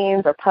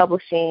trainings or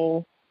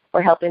publishing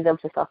or helping them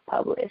to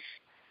self-publish.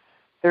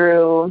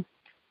 Through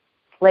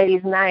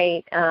Ladies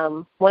Night,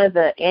 one of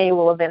the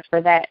annual events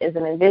for that is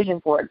an Envision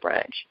Board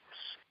brunch.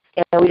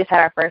 And we just had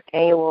our first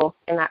annual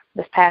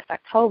this past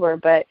October.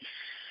 But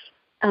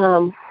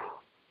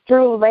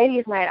through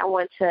Ladies Night, I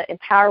want to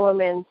empower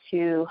women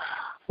to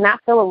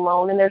not feel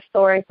alone in their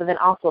stories, but then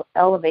also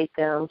elevate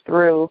them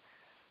through,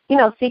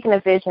 seeking a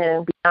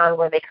vision beyond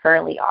where they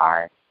currently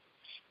are.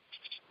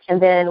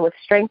 And then with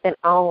Strength and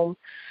Own,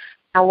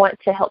 I want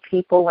to help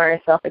people learn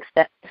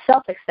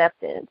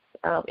self-acceptance.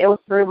 It was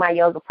through my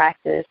yoga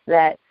practice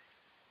that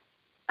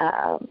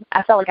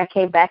I felt like I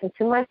came back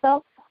into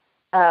myself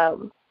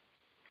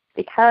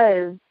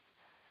because,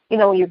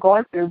 when you're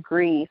going through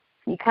grief,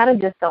 you kind of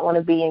just don't want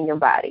to be in your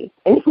body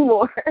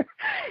anymore.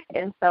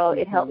 And so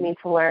it helped me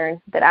to learn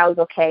that I was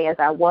okay as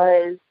I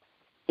was,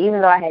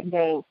 even though I had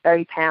gained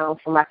 30 pounds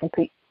from my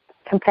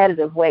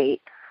competitive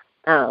weight.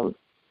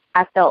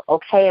 I felt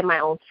okay in my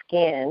own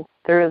skin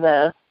through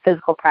the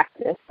physical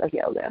practice of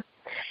yoga.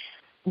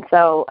 And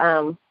so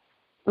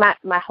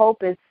my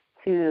hope is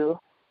to,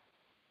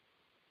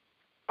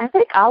 I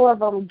think all of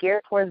them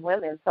geared towards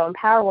women. So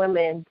empower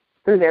women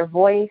through their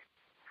voice,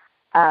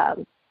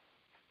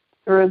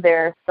 through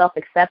their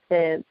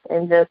self-acceptance,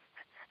 and just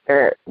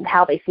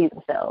how they see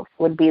themselves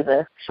would be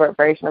the short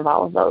version of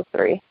all of those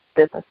 3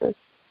 businesses.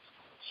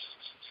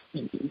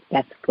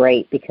 That's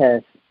great,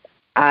 because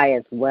I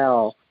as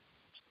well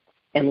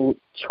am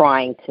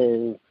trying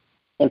to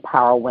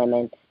empower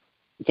women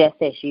just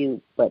as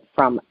you, but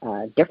from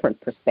a different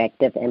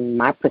perspective. And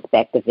my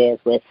perspective is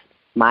with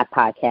my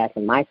podcast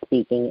and my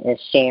speaking is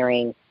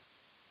sharing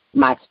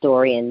my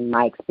story and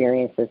my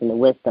experiences and the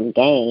wisdom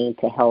gained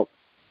to help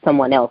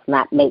someone else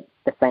not make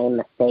the same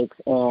mistakes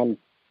and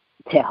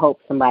to help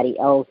somebody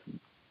else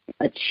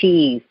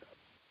achieve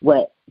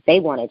what they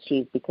want to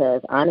achieve.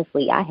 Because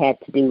honestly, I had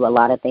to do a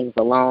lot of things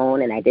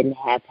alone, and I didn't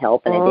have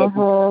help, and I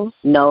didn't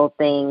know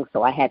things,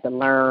 so I had to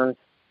learn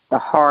the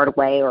hard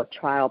way or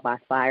trial by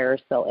fire.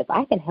 So if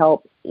I can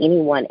help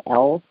anyone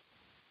else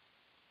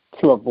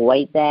to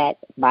avoid that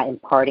by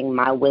imparting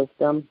my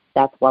wisdom,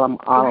 that's what I'm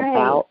all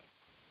about.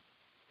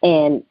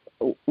 And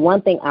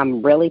one thing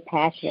I'm really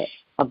passionate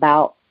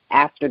about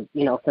after,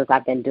 since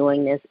I've been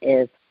doing this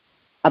is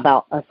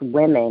about us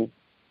women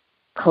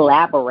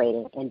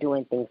collaborating and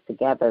doing things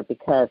together,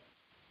 because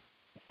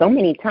so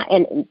many times,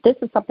 and this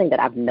is something that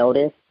I've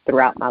noticed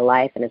throughout my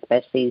life and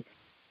especially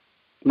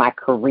my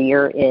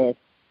career, is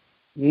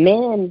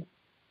men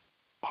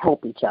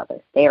help each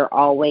other. They are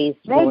always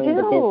doing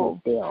the business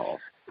deal.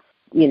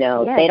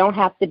 They don't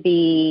have to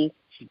be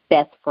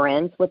best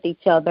friends with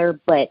each other,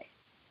 but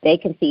they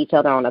can see each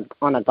other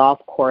on a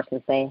golf course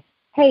and say,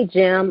 "Hey,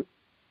 Jim,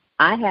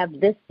 I have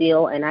this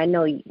deal, and I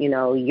know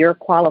you're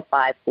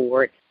qualified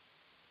for it.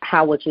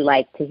 How would you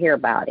like to hear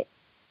about it?"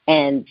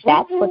 And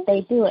that's what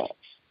they do it.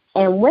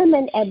 And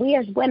women, and we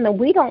as women,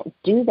 we don't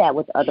do that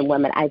with other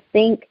women. I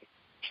think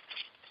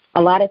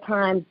a lot of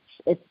times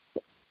it's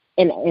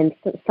in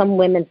some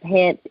women's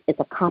head, it's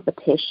a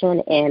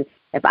competition. And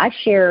if I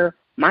share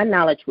my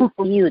knowledge with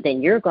you,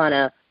 then you're going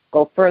to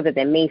go further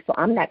than me. So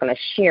I'm not going to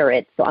share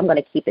it. So I'm going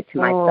to keep it to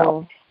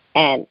myself.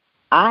 And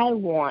I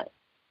want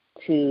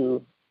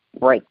to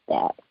break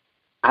that.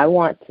 I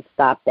want to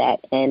stop that.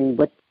 And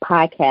with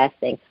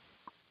podcasting,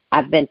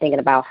 I've been thinking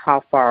about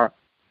how far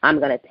I'm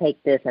going to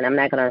take this, and I'm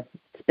not going to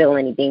spill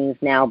any beans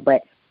now,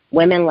 but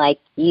women like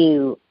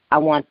you, I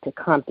want to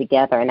come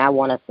together, and I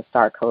want us to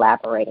start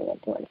collaborating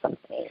and doing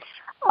something.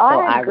 Oh,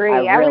 I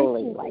agree. I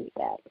really like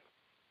that.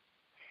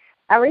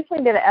 I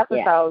recently did an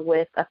episode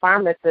with a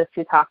pharmacist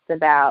who talked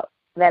about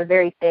that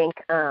very thing.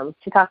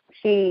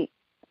 She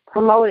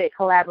promoted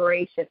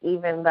collaboration,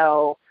 even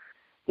though,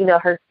 you know,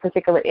 her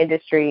particular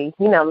industry,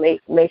 you know,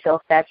 may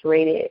feel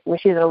saturated. When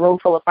she's in a room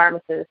full of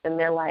pharmacists and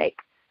they're like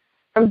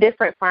from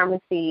different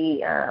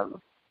pharmacy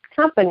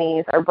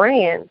companies or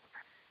brands,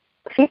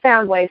 she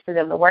found ways for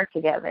them to work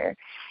together.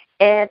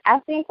 And I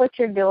think what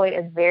you're doing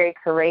is very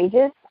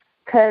courageous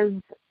because,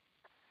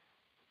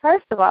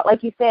 first of all,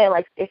 like you said,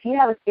 like if you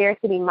have a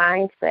scarcity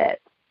mindset,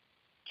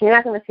 you're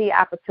not going to see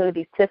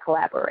opportunities to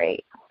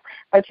collaborate.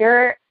 But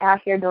you're out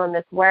here doing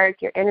this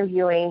work. You're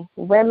interviewing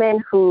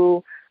women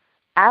who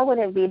I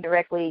wouldn't be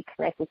directly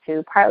connected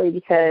to, partly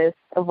because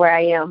of where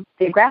I am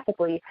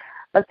geographically,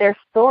 but their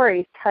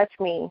stories touch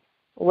me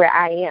where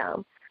I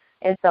am.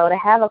 And so to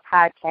have a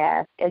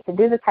podcast and to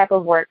do the type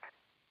of work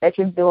that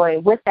you're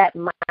doing with that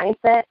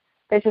mindset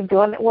that you're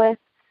doing it with,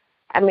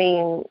 I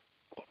mean,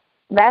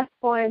 that's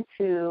going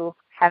to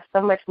have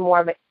so much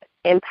more of an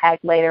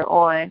impact later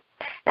on.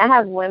 And I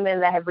have women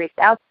that have reached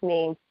out to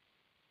me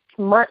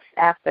months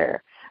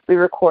after we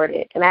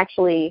recorded. And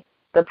actually,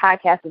 the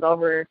podcast is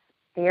over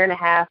a year and a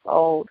half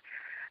old.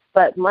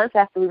 But months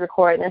after we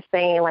recorded, they're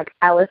saying, like,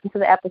 I listened to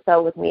the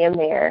episode with me and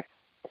Mare.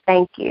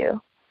 Thank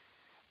you.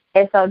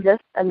 And so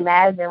just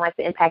imagine, like,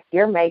 the impact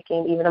you're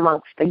making even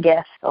amongst the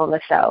guests on the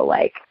show.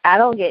 Like, I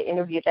don't get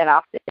interviewed that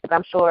often, but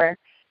I'm sure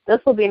this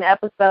will be an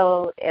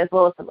episode as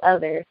well as some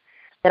others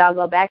that I'll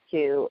go back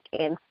to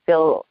and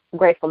feel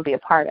grateful to be a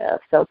part of.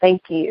 So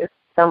thank you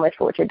so much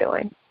for what you're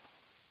doing.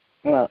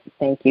 Well,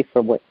 thank you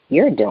for what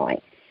you're doing.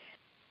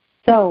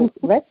 So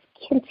let's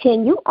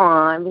continue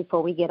on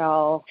before we get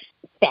all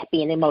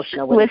sappy and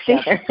emotional with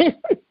each other.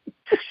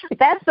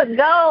 That's the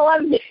goal.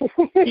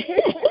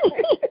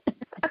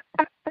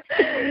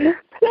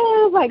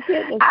 Oh, my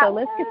goodness. So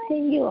let's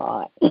continue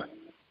on.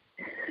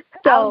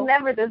 So, I'll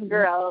never this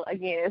girl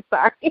again.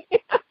 Sorry.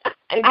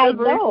 I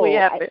know.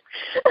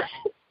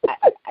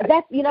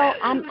 That's, you know,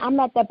 I'm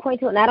at that point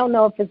too, and I don't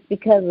know if it's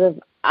because of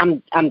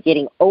I'm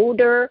getting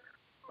older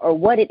or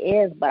what it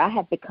is, but I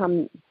have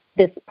become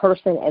this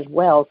person as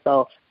well.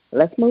 So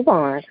let's move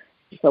on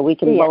so we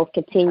can both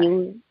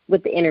continue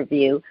with the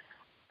interview.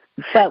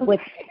 But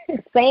with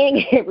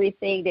saying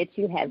everything that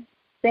you have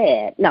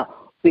said,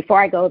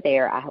 before I go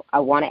there, I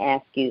want to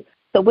ask you,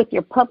 so with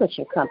your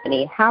publishing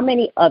company, how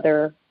many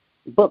other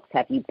books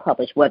have you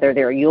published, whether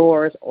they're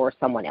yours or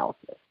someone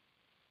else's?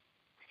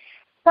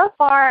 So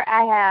far,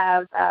 I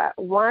have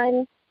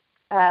one,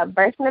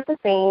 Bursting at the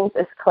Seams.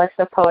 It's a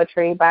collection of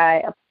poetry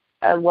by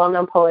a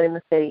well-known poet in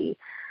the city.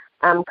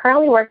 I'm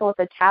currently working with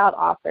a child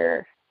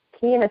author.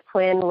 He and his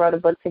twin wrote a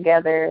book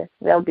together.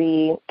 They'll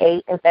be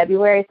 8 in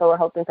February, so we're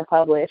hoping to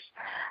publish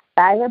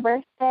by their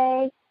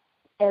birthday.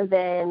 And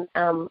then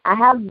I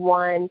have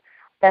one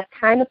that's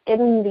kind of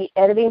in the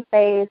editing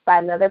phase by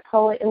another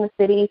poet in the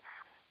city.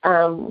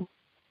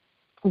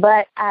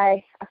 But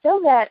I feel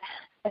that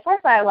at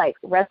first I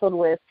wrestled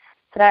with,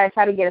 should I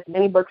try to get as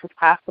many books as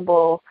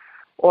possible,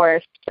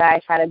 or should I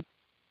try to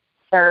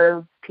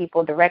serve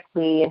people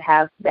directly and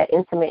have that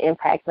intimate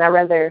impact? And I'd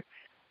rather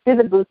do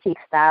the boutique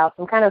style.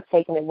 So I'm kind of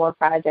taking it one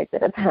project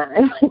at a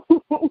time.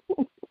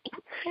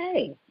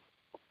 Okay,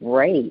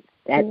 great.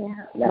 That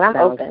sounds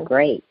open.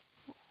 Great.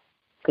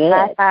 Good.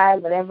 High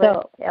five,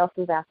 whatever else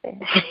is out there.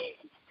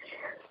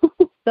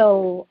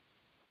 So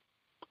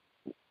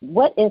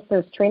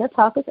since Trina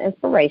Talk is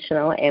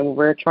inspirational and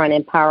we're trying to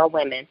empower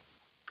women,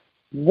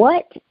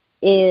 what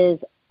is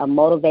a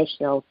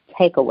motivational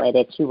takeaway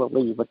that you will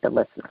leave with the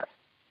listeners?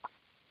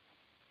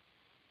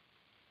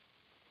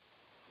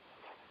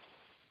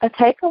 A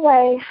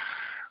takeaway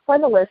for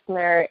the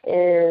listener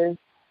is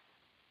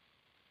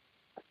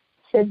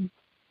I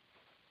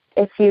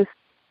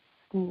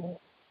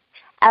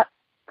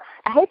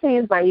hate to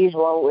use my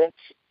usual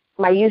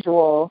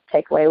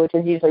takeaway, which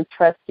is usually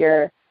trust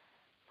your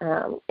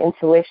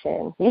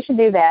intuition. You should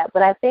do that,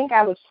 but I think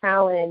I would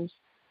challenge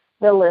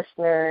the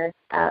listener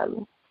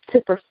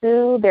to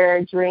pursue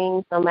their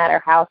dreams no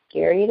matter how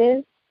scary it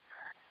is.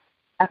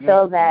 I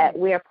feel that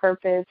we are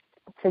purposed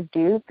to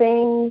do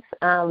things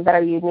that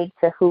are unique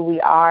to who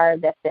we are,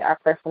 that fit our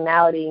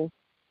personality.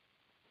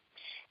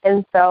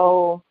 And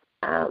so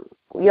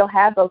you'll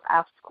have those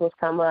obstacles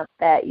come up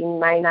that you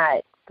might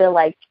not feel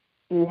like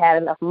you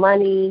had enough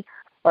money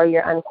or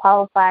you're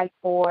unqualified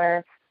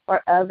for,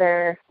 or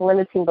other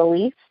limiting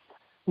beliefs.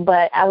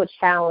 But I would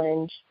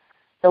challenge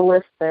the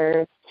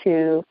listeners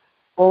to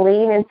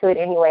lean into it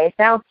anyway. It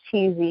sounds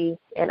cheesy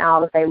and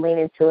all to say lean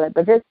into it,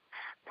 but just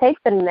take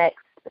the next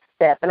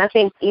step. And I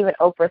think even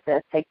Oprah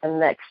says take the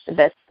next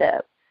best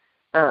step.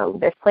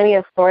 There's plenty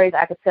of stories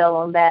I could tell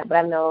on that,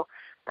 but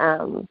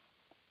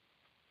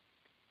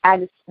I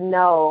just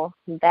know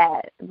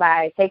that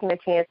by taking a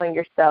chance on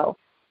yourself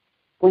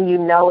when you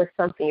know it's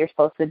something you're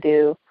supposed to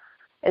do,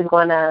 is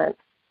going to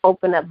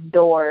open up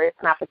doors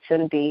and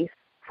opportunities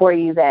for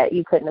you that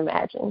you couldn't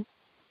imagine.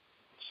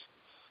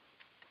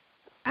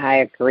 I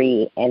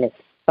agree. And it's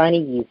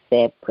funny you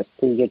said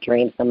pursue your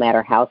dreams no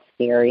matter how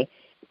scary,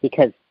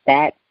 because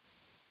that's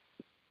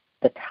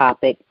the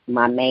topic,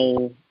 my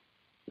main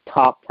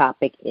talk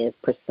topic is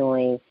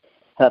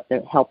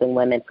helping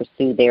women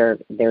pursue their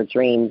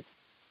dreams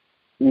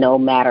no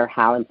matter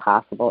how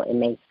impossible it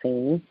may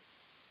seem.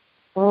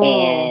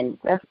 And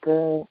that's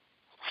good.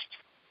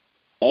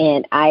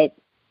 And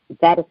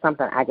that is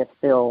something I just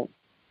feel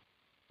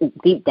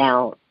deep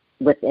down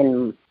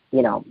within,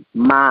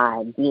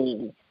 my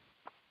being.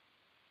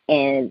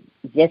 And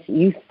just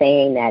you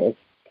saying that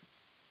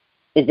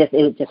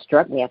it just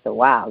struck me after a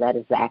while. That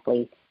is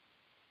exactly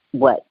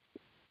what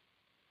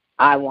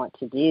I want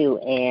to do.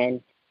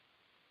 And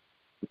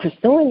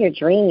pursuing your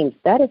dreams,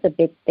 that is a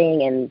big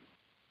thing, and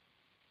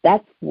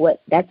that's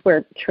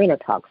where Trina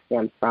Talk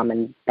stems from,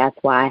 and that's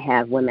why I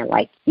have women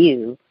like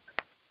you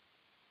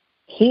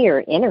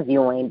here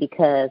interviewing,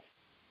 because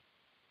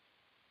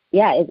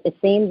it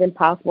seems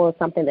impossible. It's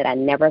something that I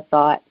never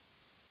thought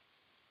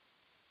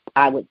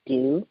I would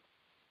do,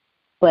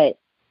 but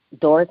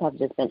doors have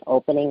just been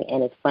opening.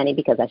 And it's funny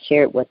because I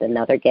shared with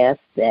another guest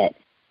that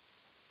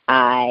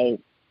I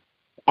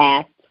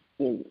asked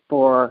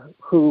for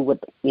who would,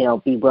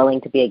 be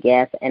willing to be a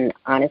guest. And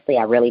honestly,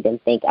 I really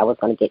didn't think I was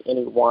going to get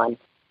anyone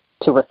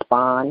to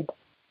respond,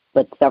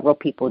 but several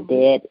people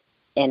did.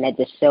 And that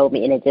just showed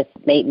me, and it just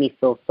made me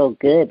feel so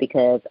good,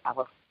 because I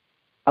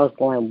was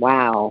going,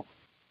 wow,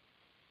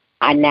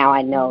 I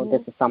know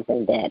this is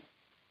something that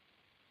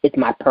is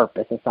my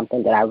purpose and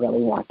something that I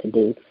really want to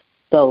do.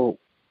 So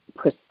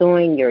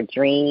pursuing your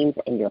dreams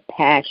and your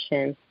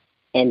passion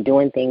and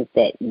doing things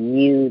that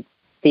you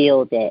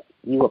feel that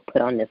you were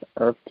put on this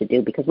earth to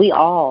do, because we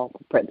all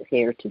put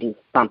here to do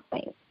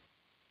something.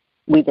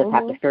 We just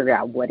have to figure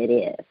out what it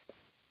is.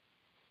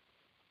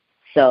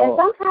 So and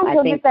sometimes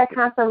you'll get that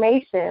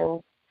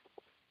confirmation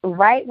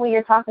right when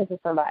you're talking to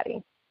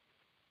somebody.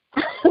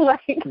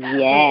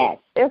 Yes.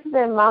 There's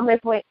been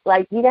moments when,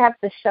 you have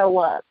to show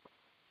up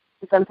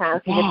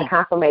sometimes to get the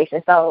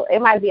confirmation. So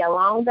it might be a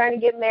long journey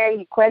getting there.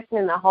 You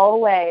questioning the whole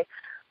way.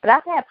 But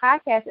I've had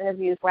podcast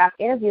interviews where I've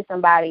interviewed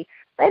somebody.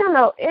 They don't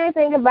know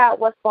anything about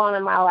what's going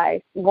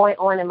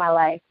on in my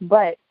life,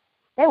 but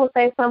they will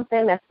say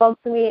something that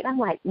spoke to me, and I'm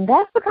like,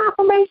 that's the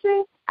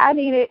confirmation I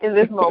needed in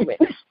this moment.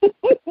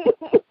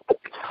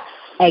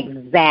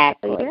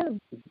 Exactly.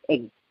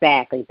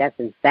 Exactly. That's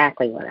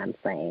exactly what I'm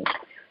saying.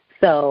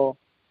 So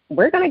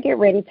we're going to get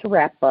ready to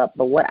wrap up,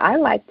 but what I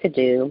like to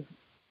do,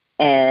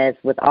 as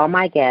with all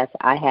my guests,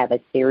 I have a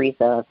series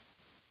of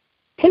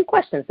 10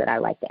 questions that I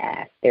like to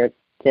ask. They're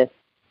just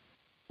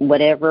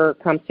whatever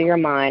comes to your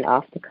mind,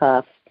 off the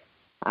cuff,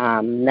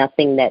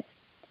 nothing that's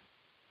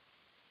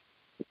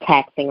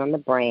taxing on the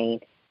brain,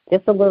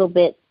 just a little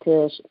bit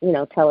to,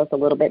 tell us a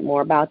little bit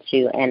more about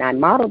you. And I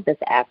modeled this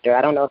after,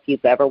 I don't know if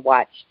you've ever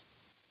watched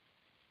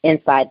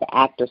Inside the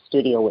Actor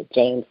Studio with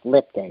James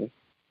Lipton,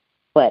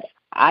 but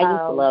I used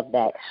to love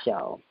that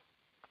show.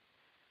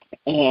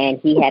 And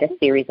he had a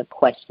series of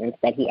questions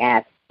that he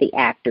asked the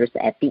actors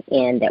at the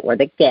end that were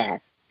the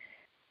guests.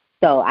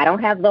 So I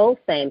don't have those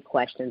same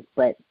questions,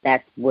 but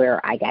that's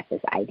where I got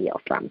this idea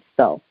from.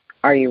 So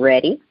are you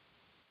ready?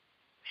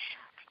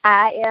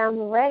 I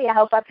am ready. I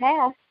hope I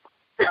pass.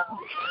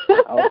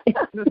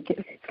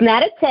 It's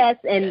not a test,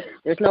 and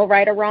there's no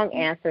right or wrong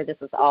answer. This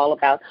is all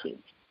about you.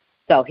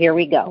 So here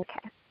we go.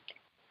 Okay.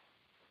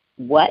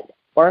 What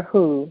or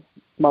who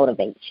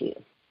motivates you?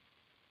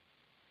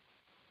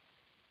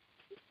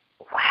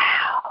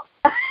 Wow.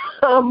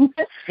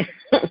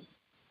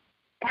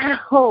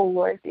 Oh,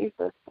 Lord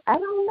Jesus. I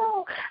don't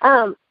know.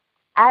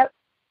 I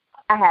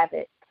have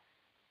it.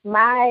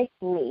 My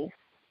niece.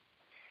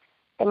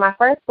 In my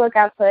first book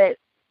I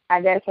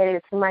dedicated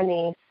it to my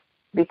niece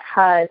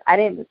because I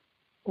didn't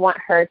want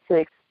her to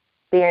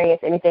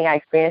experience anything I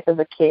experienced as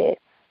a kid.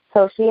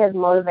 So she has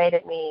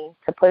motivated me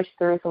to push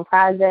through some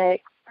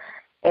projects.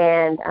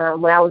 And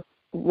when I was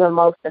the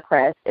most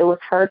depressed, it was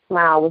her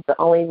smile was the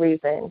only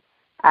reason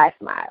I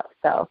smiled.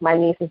 So my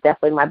niece is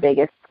definitely my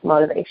biggest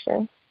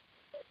motivation.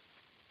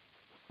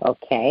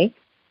 Okay.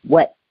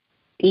 What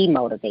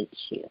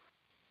demotivates you?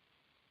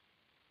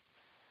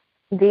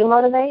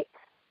 Demotivate?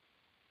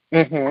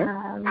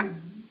 Mm-hmm.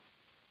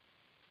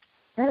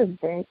 That is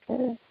very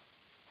good.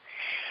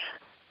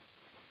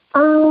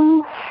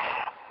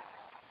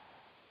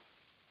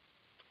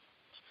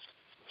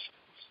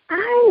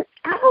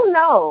 I don't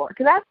know,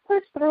 because I've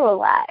pushed through a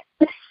lot.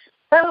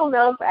 I don't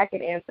know if I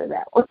can answer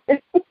that one.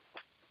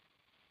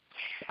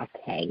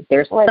 Okay.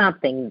 There's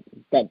something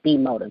that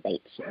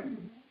demotivates you.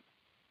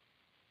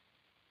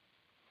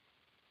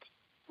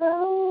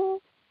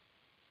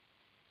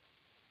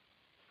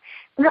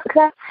 No,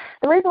 cause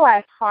the reason why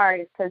it's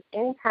hard is because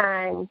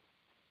anytime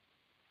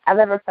I've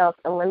ever felt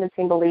a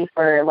limiting belief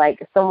or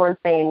someone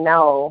saying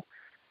no,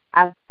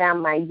 I've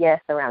found my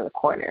yes around the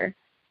corner.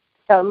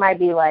 So it might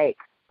be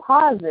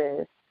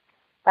pauses,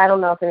 but I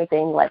don't know if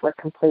anything was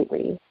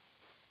completely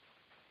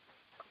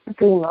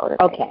Demotivate.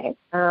 Okay.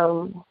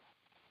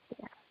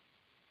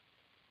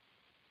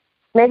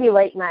 Maybe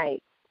late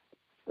night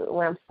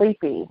when I'm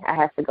sleepy, I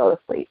have to go to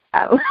sleep.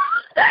 I don't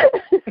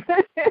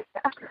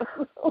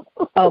know.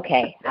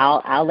 Okay.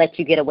 I'll let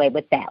you get away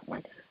with that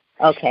one.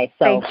 Okay.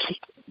 So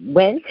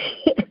when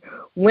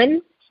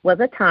was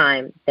a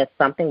time that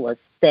something was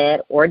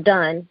said or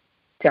done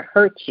to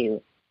hurt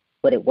you,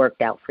 but it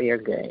worked out for your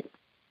good?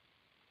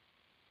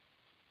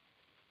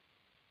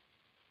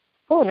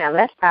 Oh, now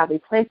that's probably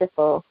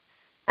plentiful.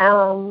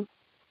 I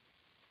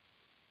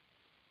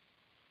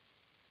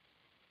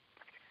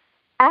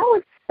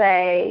would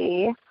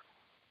say,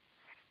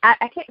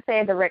 I can't say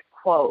a direct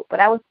quote, but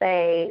I would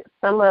say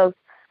some of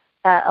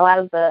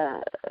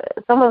the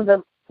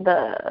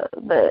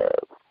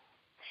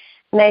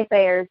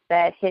naysayers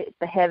that hit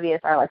the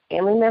heaviest are like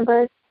family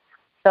members.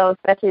 So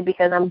especially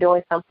because I'm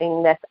doing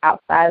something that's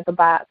outside of the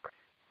box,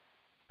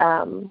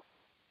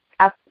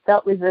 I've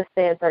felt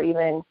resistance or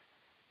even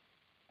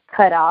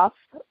cut off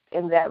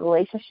in that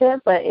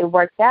relationship, but it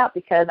worked out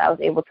because I was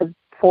able to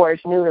forge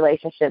new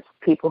relationships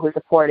with people who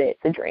supported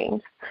the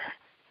dreams.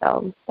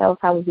 So that would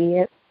probably be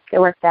it. It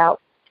worked out.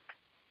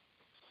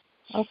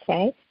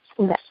 Okay.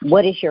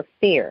 What is your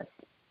fear?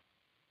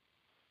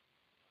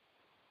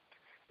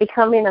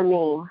 Becoming a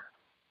meme.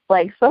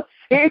 Like, so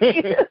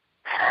serious.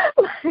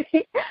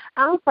 Like,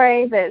 I'm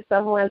afraid that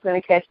someone's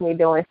going to catch me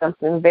doing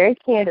something very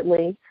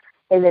candidly,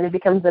 and then it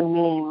becomes a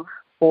meme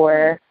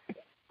for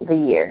the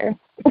year.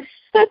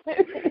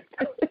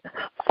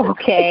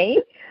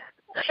 Okay.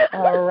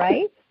 All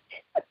right.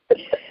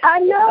 I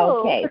know.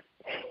 Okay.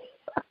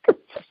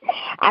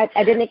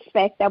 I didn't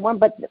expect that one,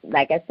 but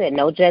like I said,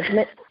 no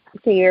judgment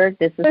here.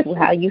 This is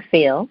how you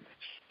feel.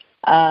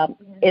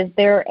 Is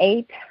there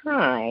a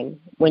time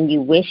when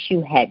you wish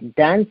you had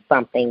done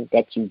something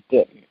that you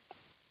didn't?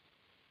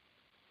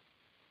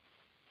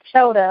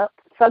 Showed up.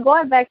 So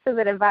going back to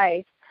the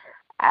advice,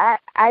 I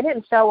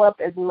didn't show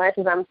up as much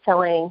as I'm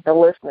telling the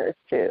listeners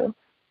to.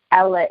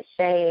 I let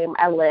shame,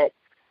 I let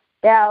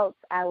doubts,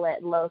 I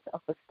let low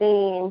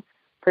self-esteem,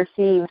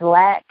 perceived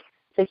lack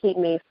to keep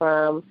me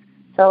from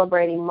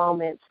celebrating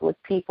moments with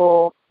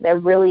people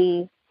that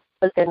really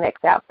put their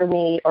necks out for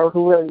me or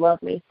who really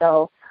love me.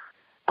 So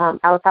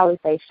I would probably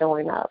say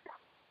showing up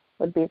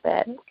would be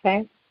that.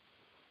 Okay.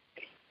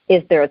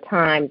 Is there a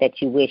time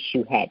that you wish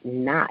you had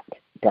not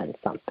done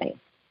something?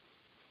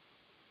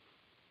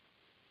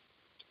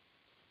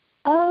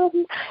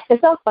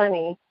 It's so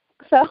funny.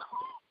 So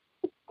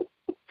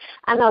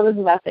I know this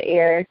is about to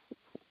air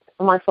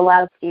amongst a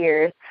lot of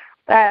peers,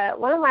 but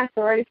one of my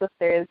sorority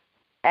sisters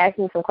asked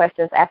me some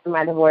questions after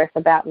my divorce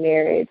about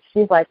marriage.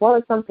 She's like, what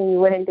was something you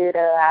wouldn't do to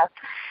us?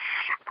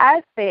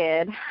 I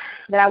said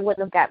that I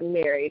wouldn't have gotten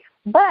married,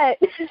 but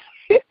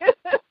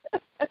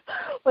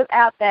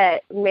without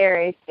that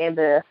marriage and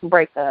the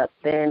breakup,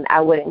 then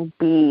I wouldn't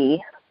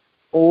be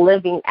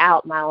living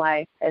out my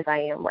life as I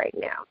am right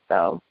now.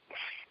 So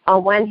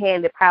on one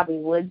hand, it probably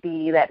would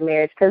be that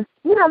marriage because,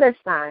 you know, there's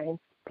signs.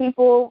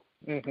 People,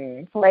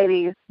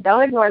 ladies,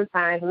 don't ignore the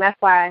signs, and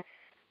that's why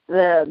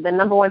the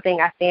number one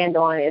thing I stand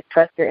on is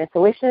trust your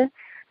intuition.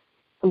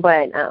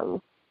 But,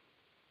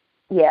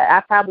 yeah,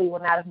 I probably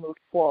would not have moved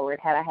forward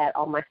had I had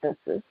all my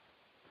senses.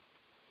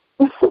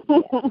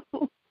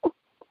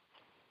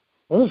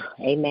 Ooh,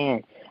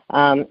 amen.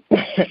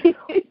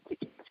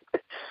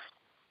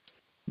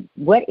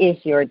 What is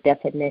your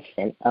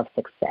definition of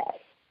success?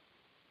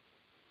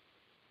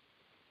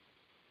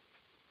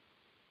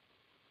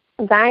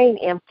 Dying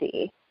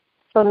empty,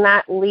 so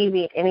not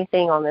leaving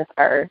anything on this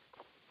earth.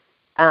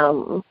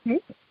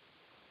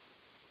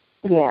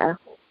 Yeah,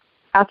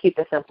 I'll keep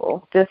it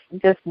simple. Just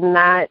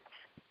not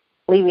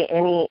leaving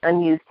any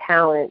unused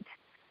talent,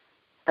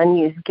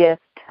 unused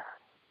gift,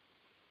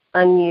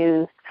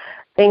 unused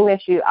thing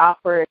that you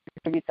offer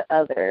to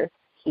others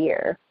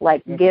here.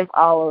 Like give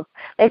all of,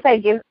 they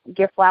say give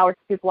flowers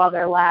to people while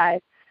they're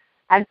alive.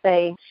 I'd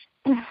say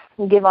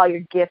give all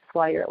your gifts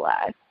while you're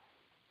alive.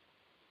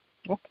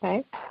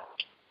 Okay.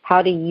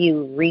 How do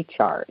you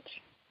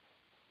recharge?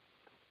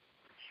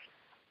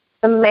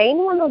 The main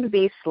one would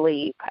be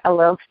sleep. I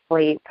love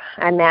sleep.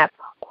 I nap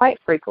quite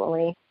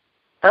frequently.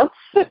 But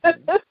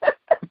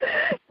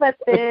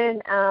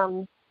then,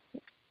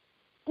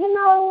 you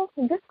know,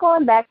 just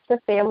going back to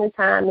family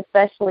time,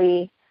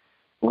 especially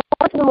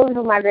going to the movies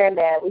with my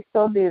granddad. We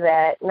still do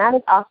that. Not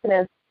as often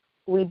as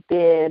we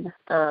did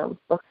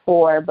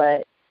before,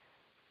 but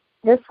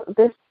just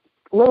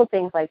little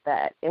things like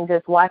that. And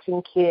just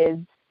watching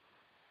kids.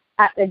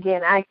 I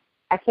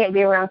can't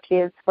be around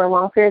kids for a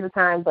long period of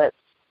time, but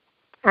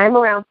I'm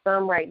around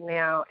some right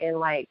now, and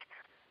like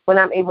when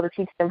I'm able to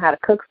teach them how to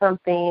cook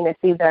something and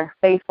see their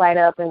face light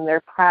up and their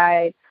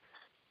pride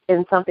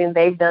in something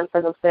they've done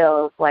for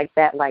themselves, like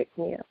that lights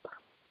me up.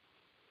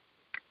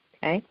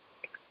 Okay.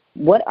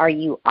 What are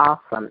you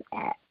awesome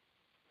at?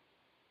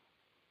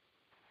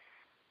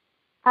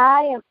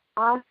 I am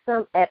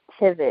awesome at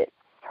pivots.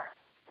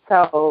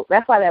 So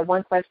that's why that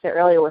one question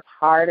earlier was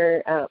hard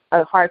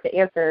to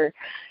answer,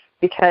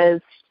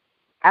 because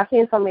I've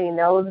seen so many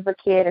no's as a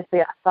kid,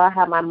 and saw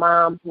how my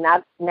mom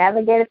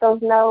navigated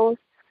those no's.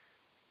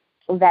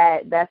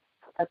 That's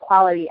a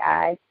quality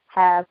I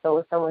have. So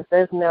if someone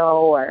says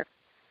no or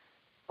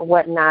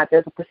whatnot,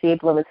 there's a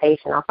perceived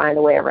limitation, I'll find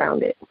a way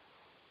around it.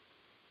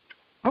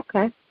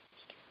 Okay.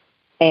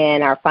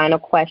 And our final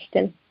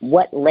question,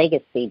 what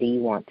legacy do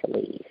you want to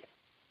leave?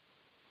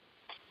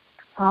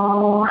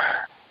 Oh,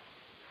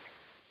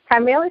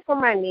 primarily for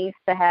my niece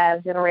to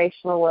have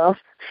generational wealth,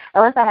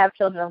 unless I have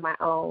children of my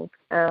own.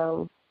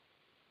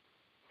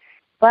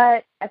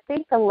 But I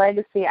think the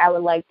legacy I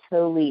would like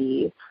to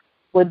leave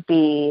would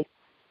be,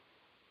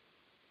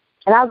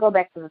 and I'll go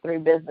back to the 3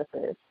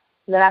 businesses,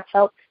 that I've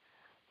helped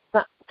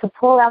to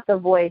pull out the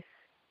voice.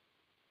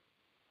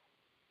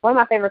 One of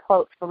my favorite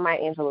quotes from Maya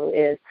Angelou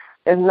is,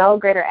 "There's no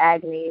greater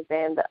agony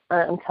than the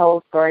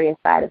untold story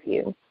inside of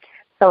you."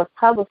 So it's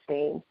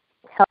publishing,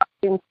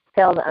 helping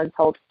tell the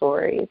untold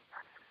stories.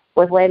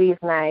 With Ladies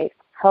Night,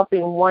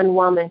 helping one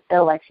woman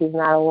feel like she's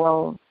not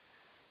alone.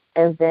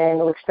 And then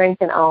with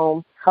Strength and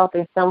Om,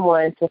 helping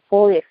someone to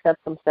fully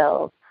accept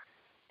themselves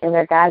in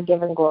their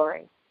God-given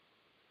glory.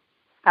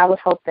 I would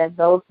hope that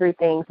those 3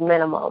 things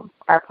minimum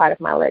are part of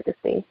my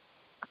legacy.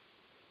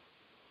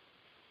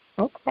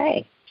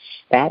 Okay,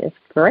 that is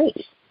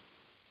great.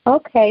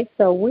 Okay,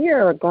 so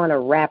we're going to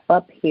wrap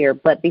up here,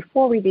 but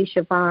before we do,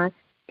 Siobhan,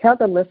 tell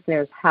the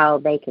listeners how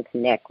they can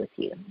connect with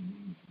you.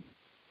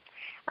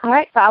 All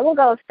right, so I will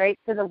go straight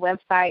to the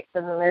website,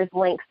 and then there's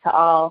links to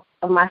all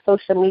of my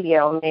social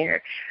media on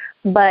there.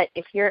 But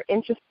if you're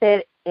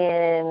interested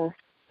in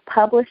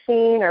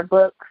publishing or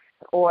books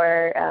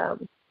or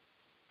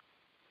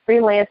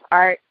freelance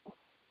art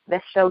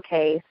that's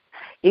showcased,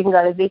 you can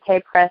go to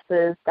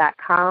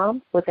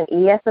vkpresses.com with an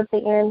ES at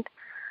the end.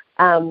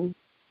 If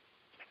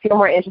you're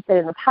more interested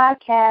in the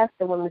podcast,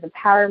 the women's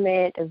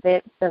empowerment,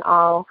 events and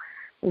all,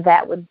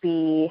 that would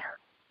be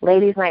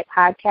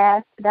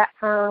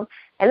ladiesnightpodcast.com.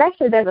 And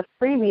actually there's a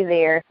freebie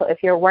there, so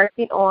if you're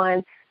working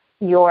on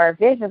your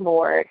vision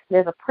board,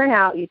 there's a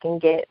printout you can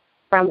get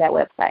from that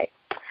website.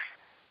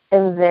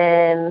 And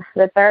then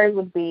the third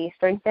would be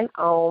Strength and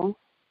Om,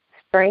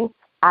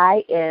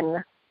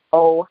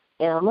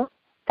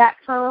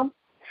 strengthinom.com.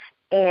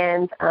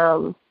 And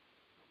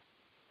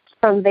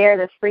from there,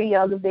 there's free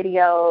yoga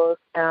videos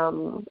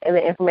and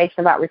the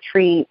information about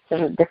retreats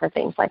and different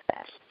things like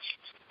that.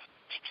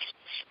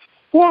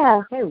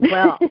 Yeah.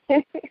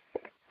 Okay,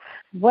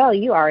 well,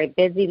 you are a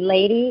busy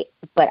lady,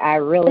 but I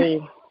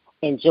really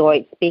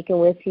enjoyed speaking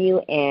with you,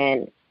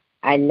 and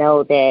I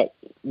know that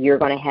you're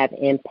going to have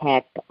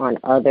impact on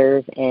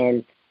others,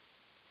 and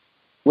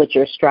what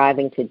you're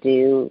striving to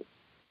do,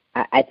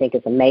 I think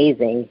is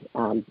amazing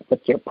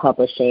with your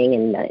publishing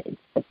and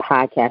the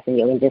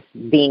podcasting and just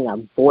being a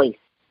voice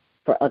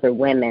for other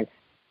women.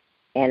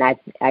 And I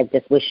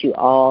just wish you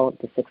all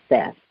the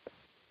success.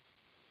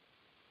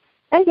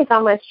 Thank you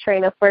so much,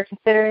 Trina, for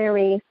considering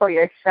me for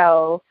your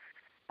show.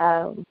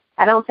 I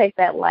don't take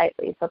that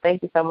lightly, so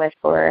thank you so much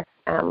for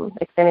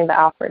extending the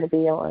offer to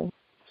be on.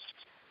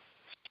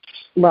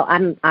 Well,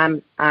 I'm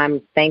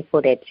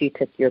thankful that you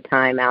took your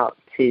time out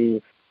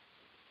to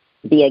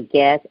be a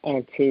guest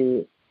and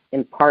to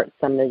impart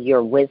some of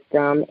your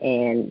wisdom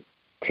and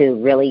to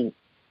really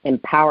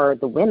empower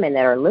the women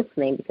that are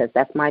listening, because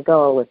that's my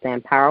goal, is to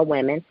empower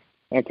women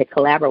and to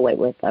collaborate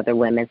with other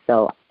women.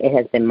 So it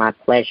has been my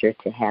pleasure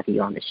to have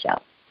you on the show.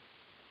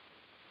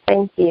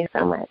 Thank you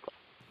so much.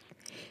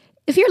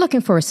 If you're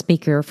looking for a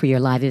speaker for your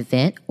live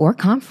event or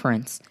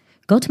conference,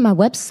 go to my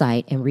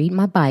website and read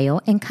my bio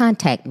and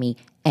contact me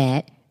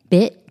at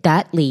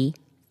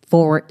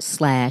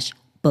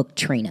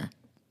bit.ly/booktrina.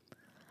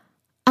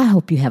 I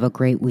hope you have a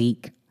great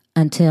week.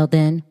 Until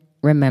then,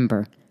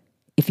 remember,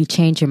 if you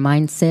change your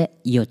mindset,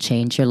 you'll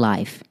change your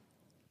life.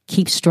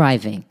 Keep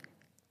striving.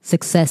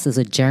 Success is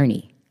a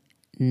journey,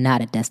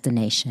 not a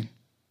destination.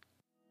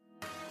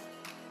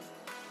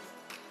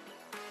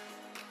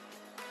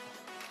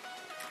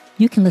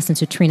 You can listen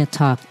to Trina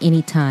Talk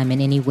anytime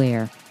and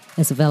anywhere.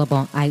 It's available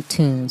on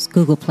iTunes,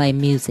 Google Play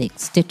Music,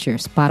 Stitcher,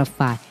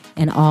 Spotify,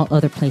 and all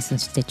other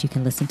places that you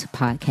can listen to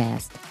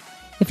podcasts.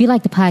 If you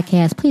like the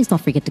podcast, please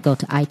don't forget to go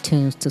to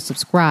iTunes to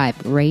subscribe,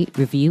 rate,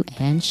 review,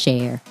 and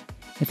share.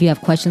 If you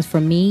have questions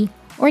for me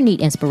or need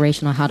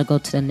inspiration on how to go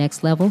to the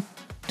next level,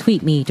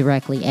 tweet me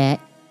directly at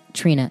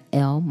Trina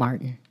L.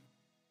 Martin.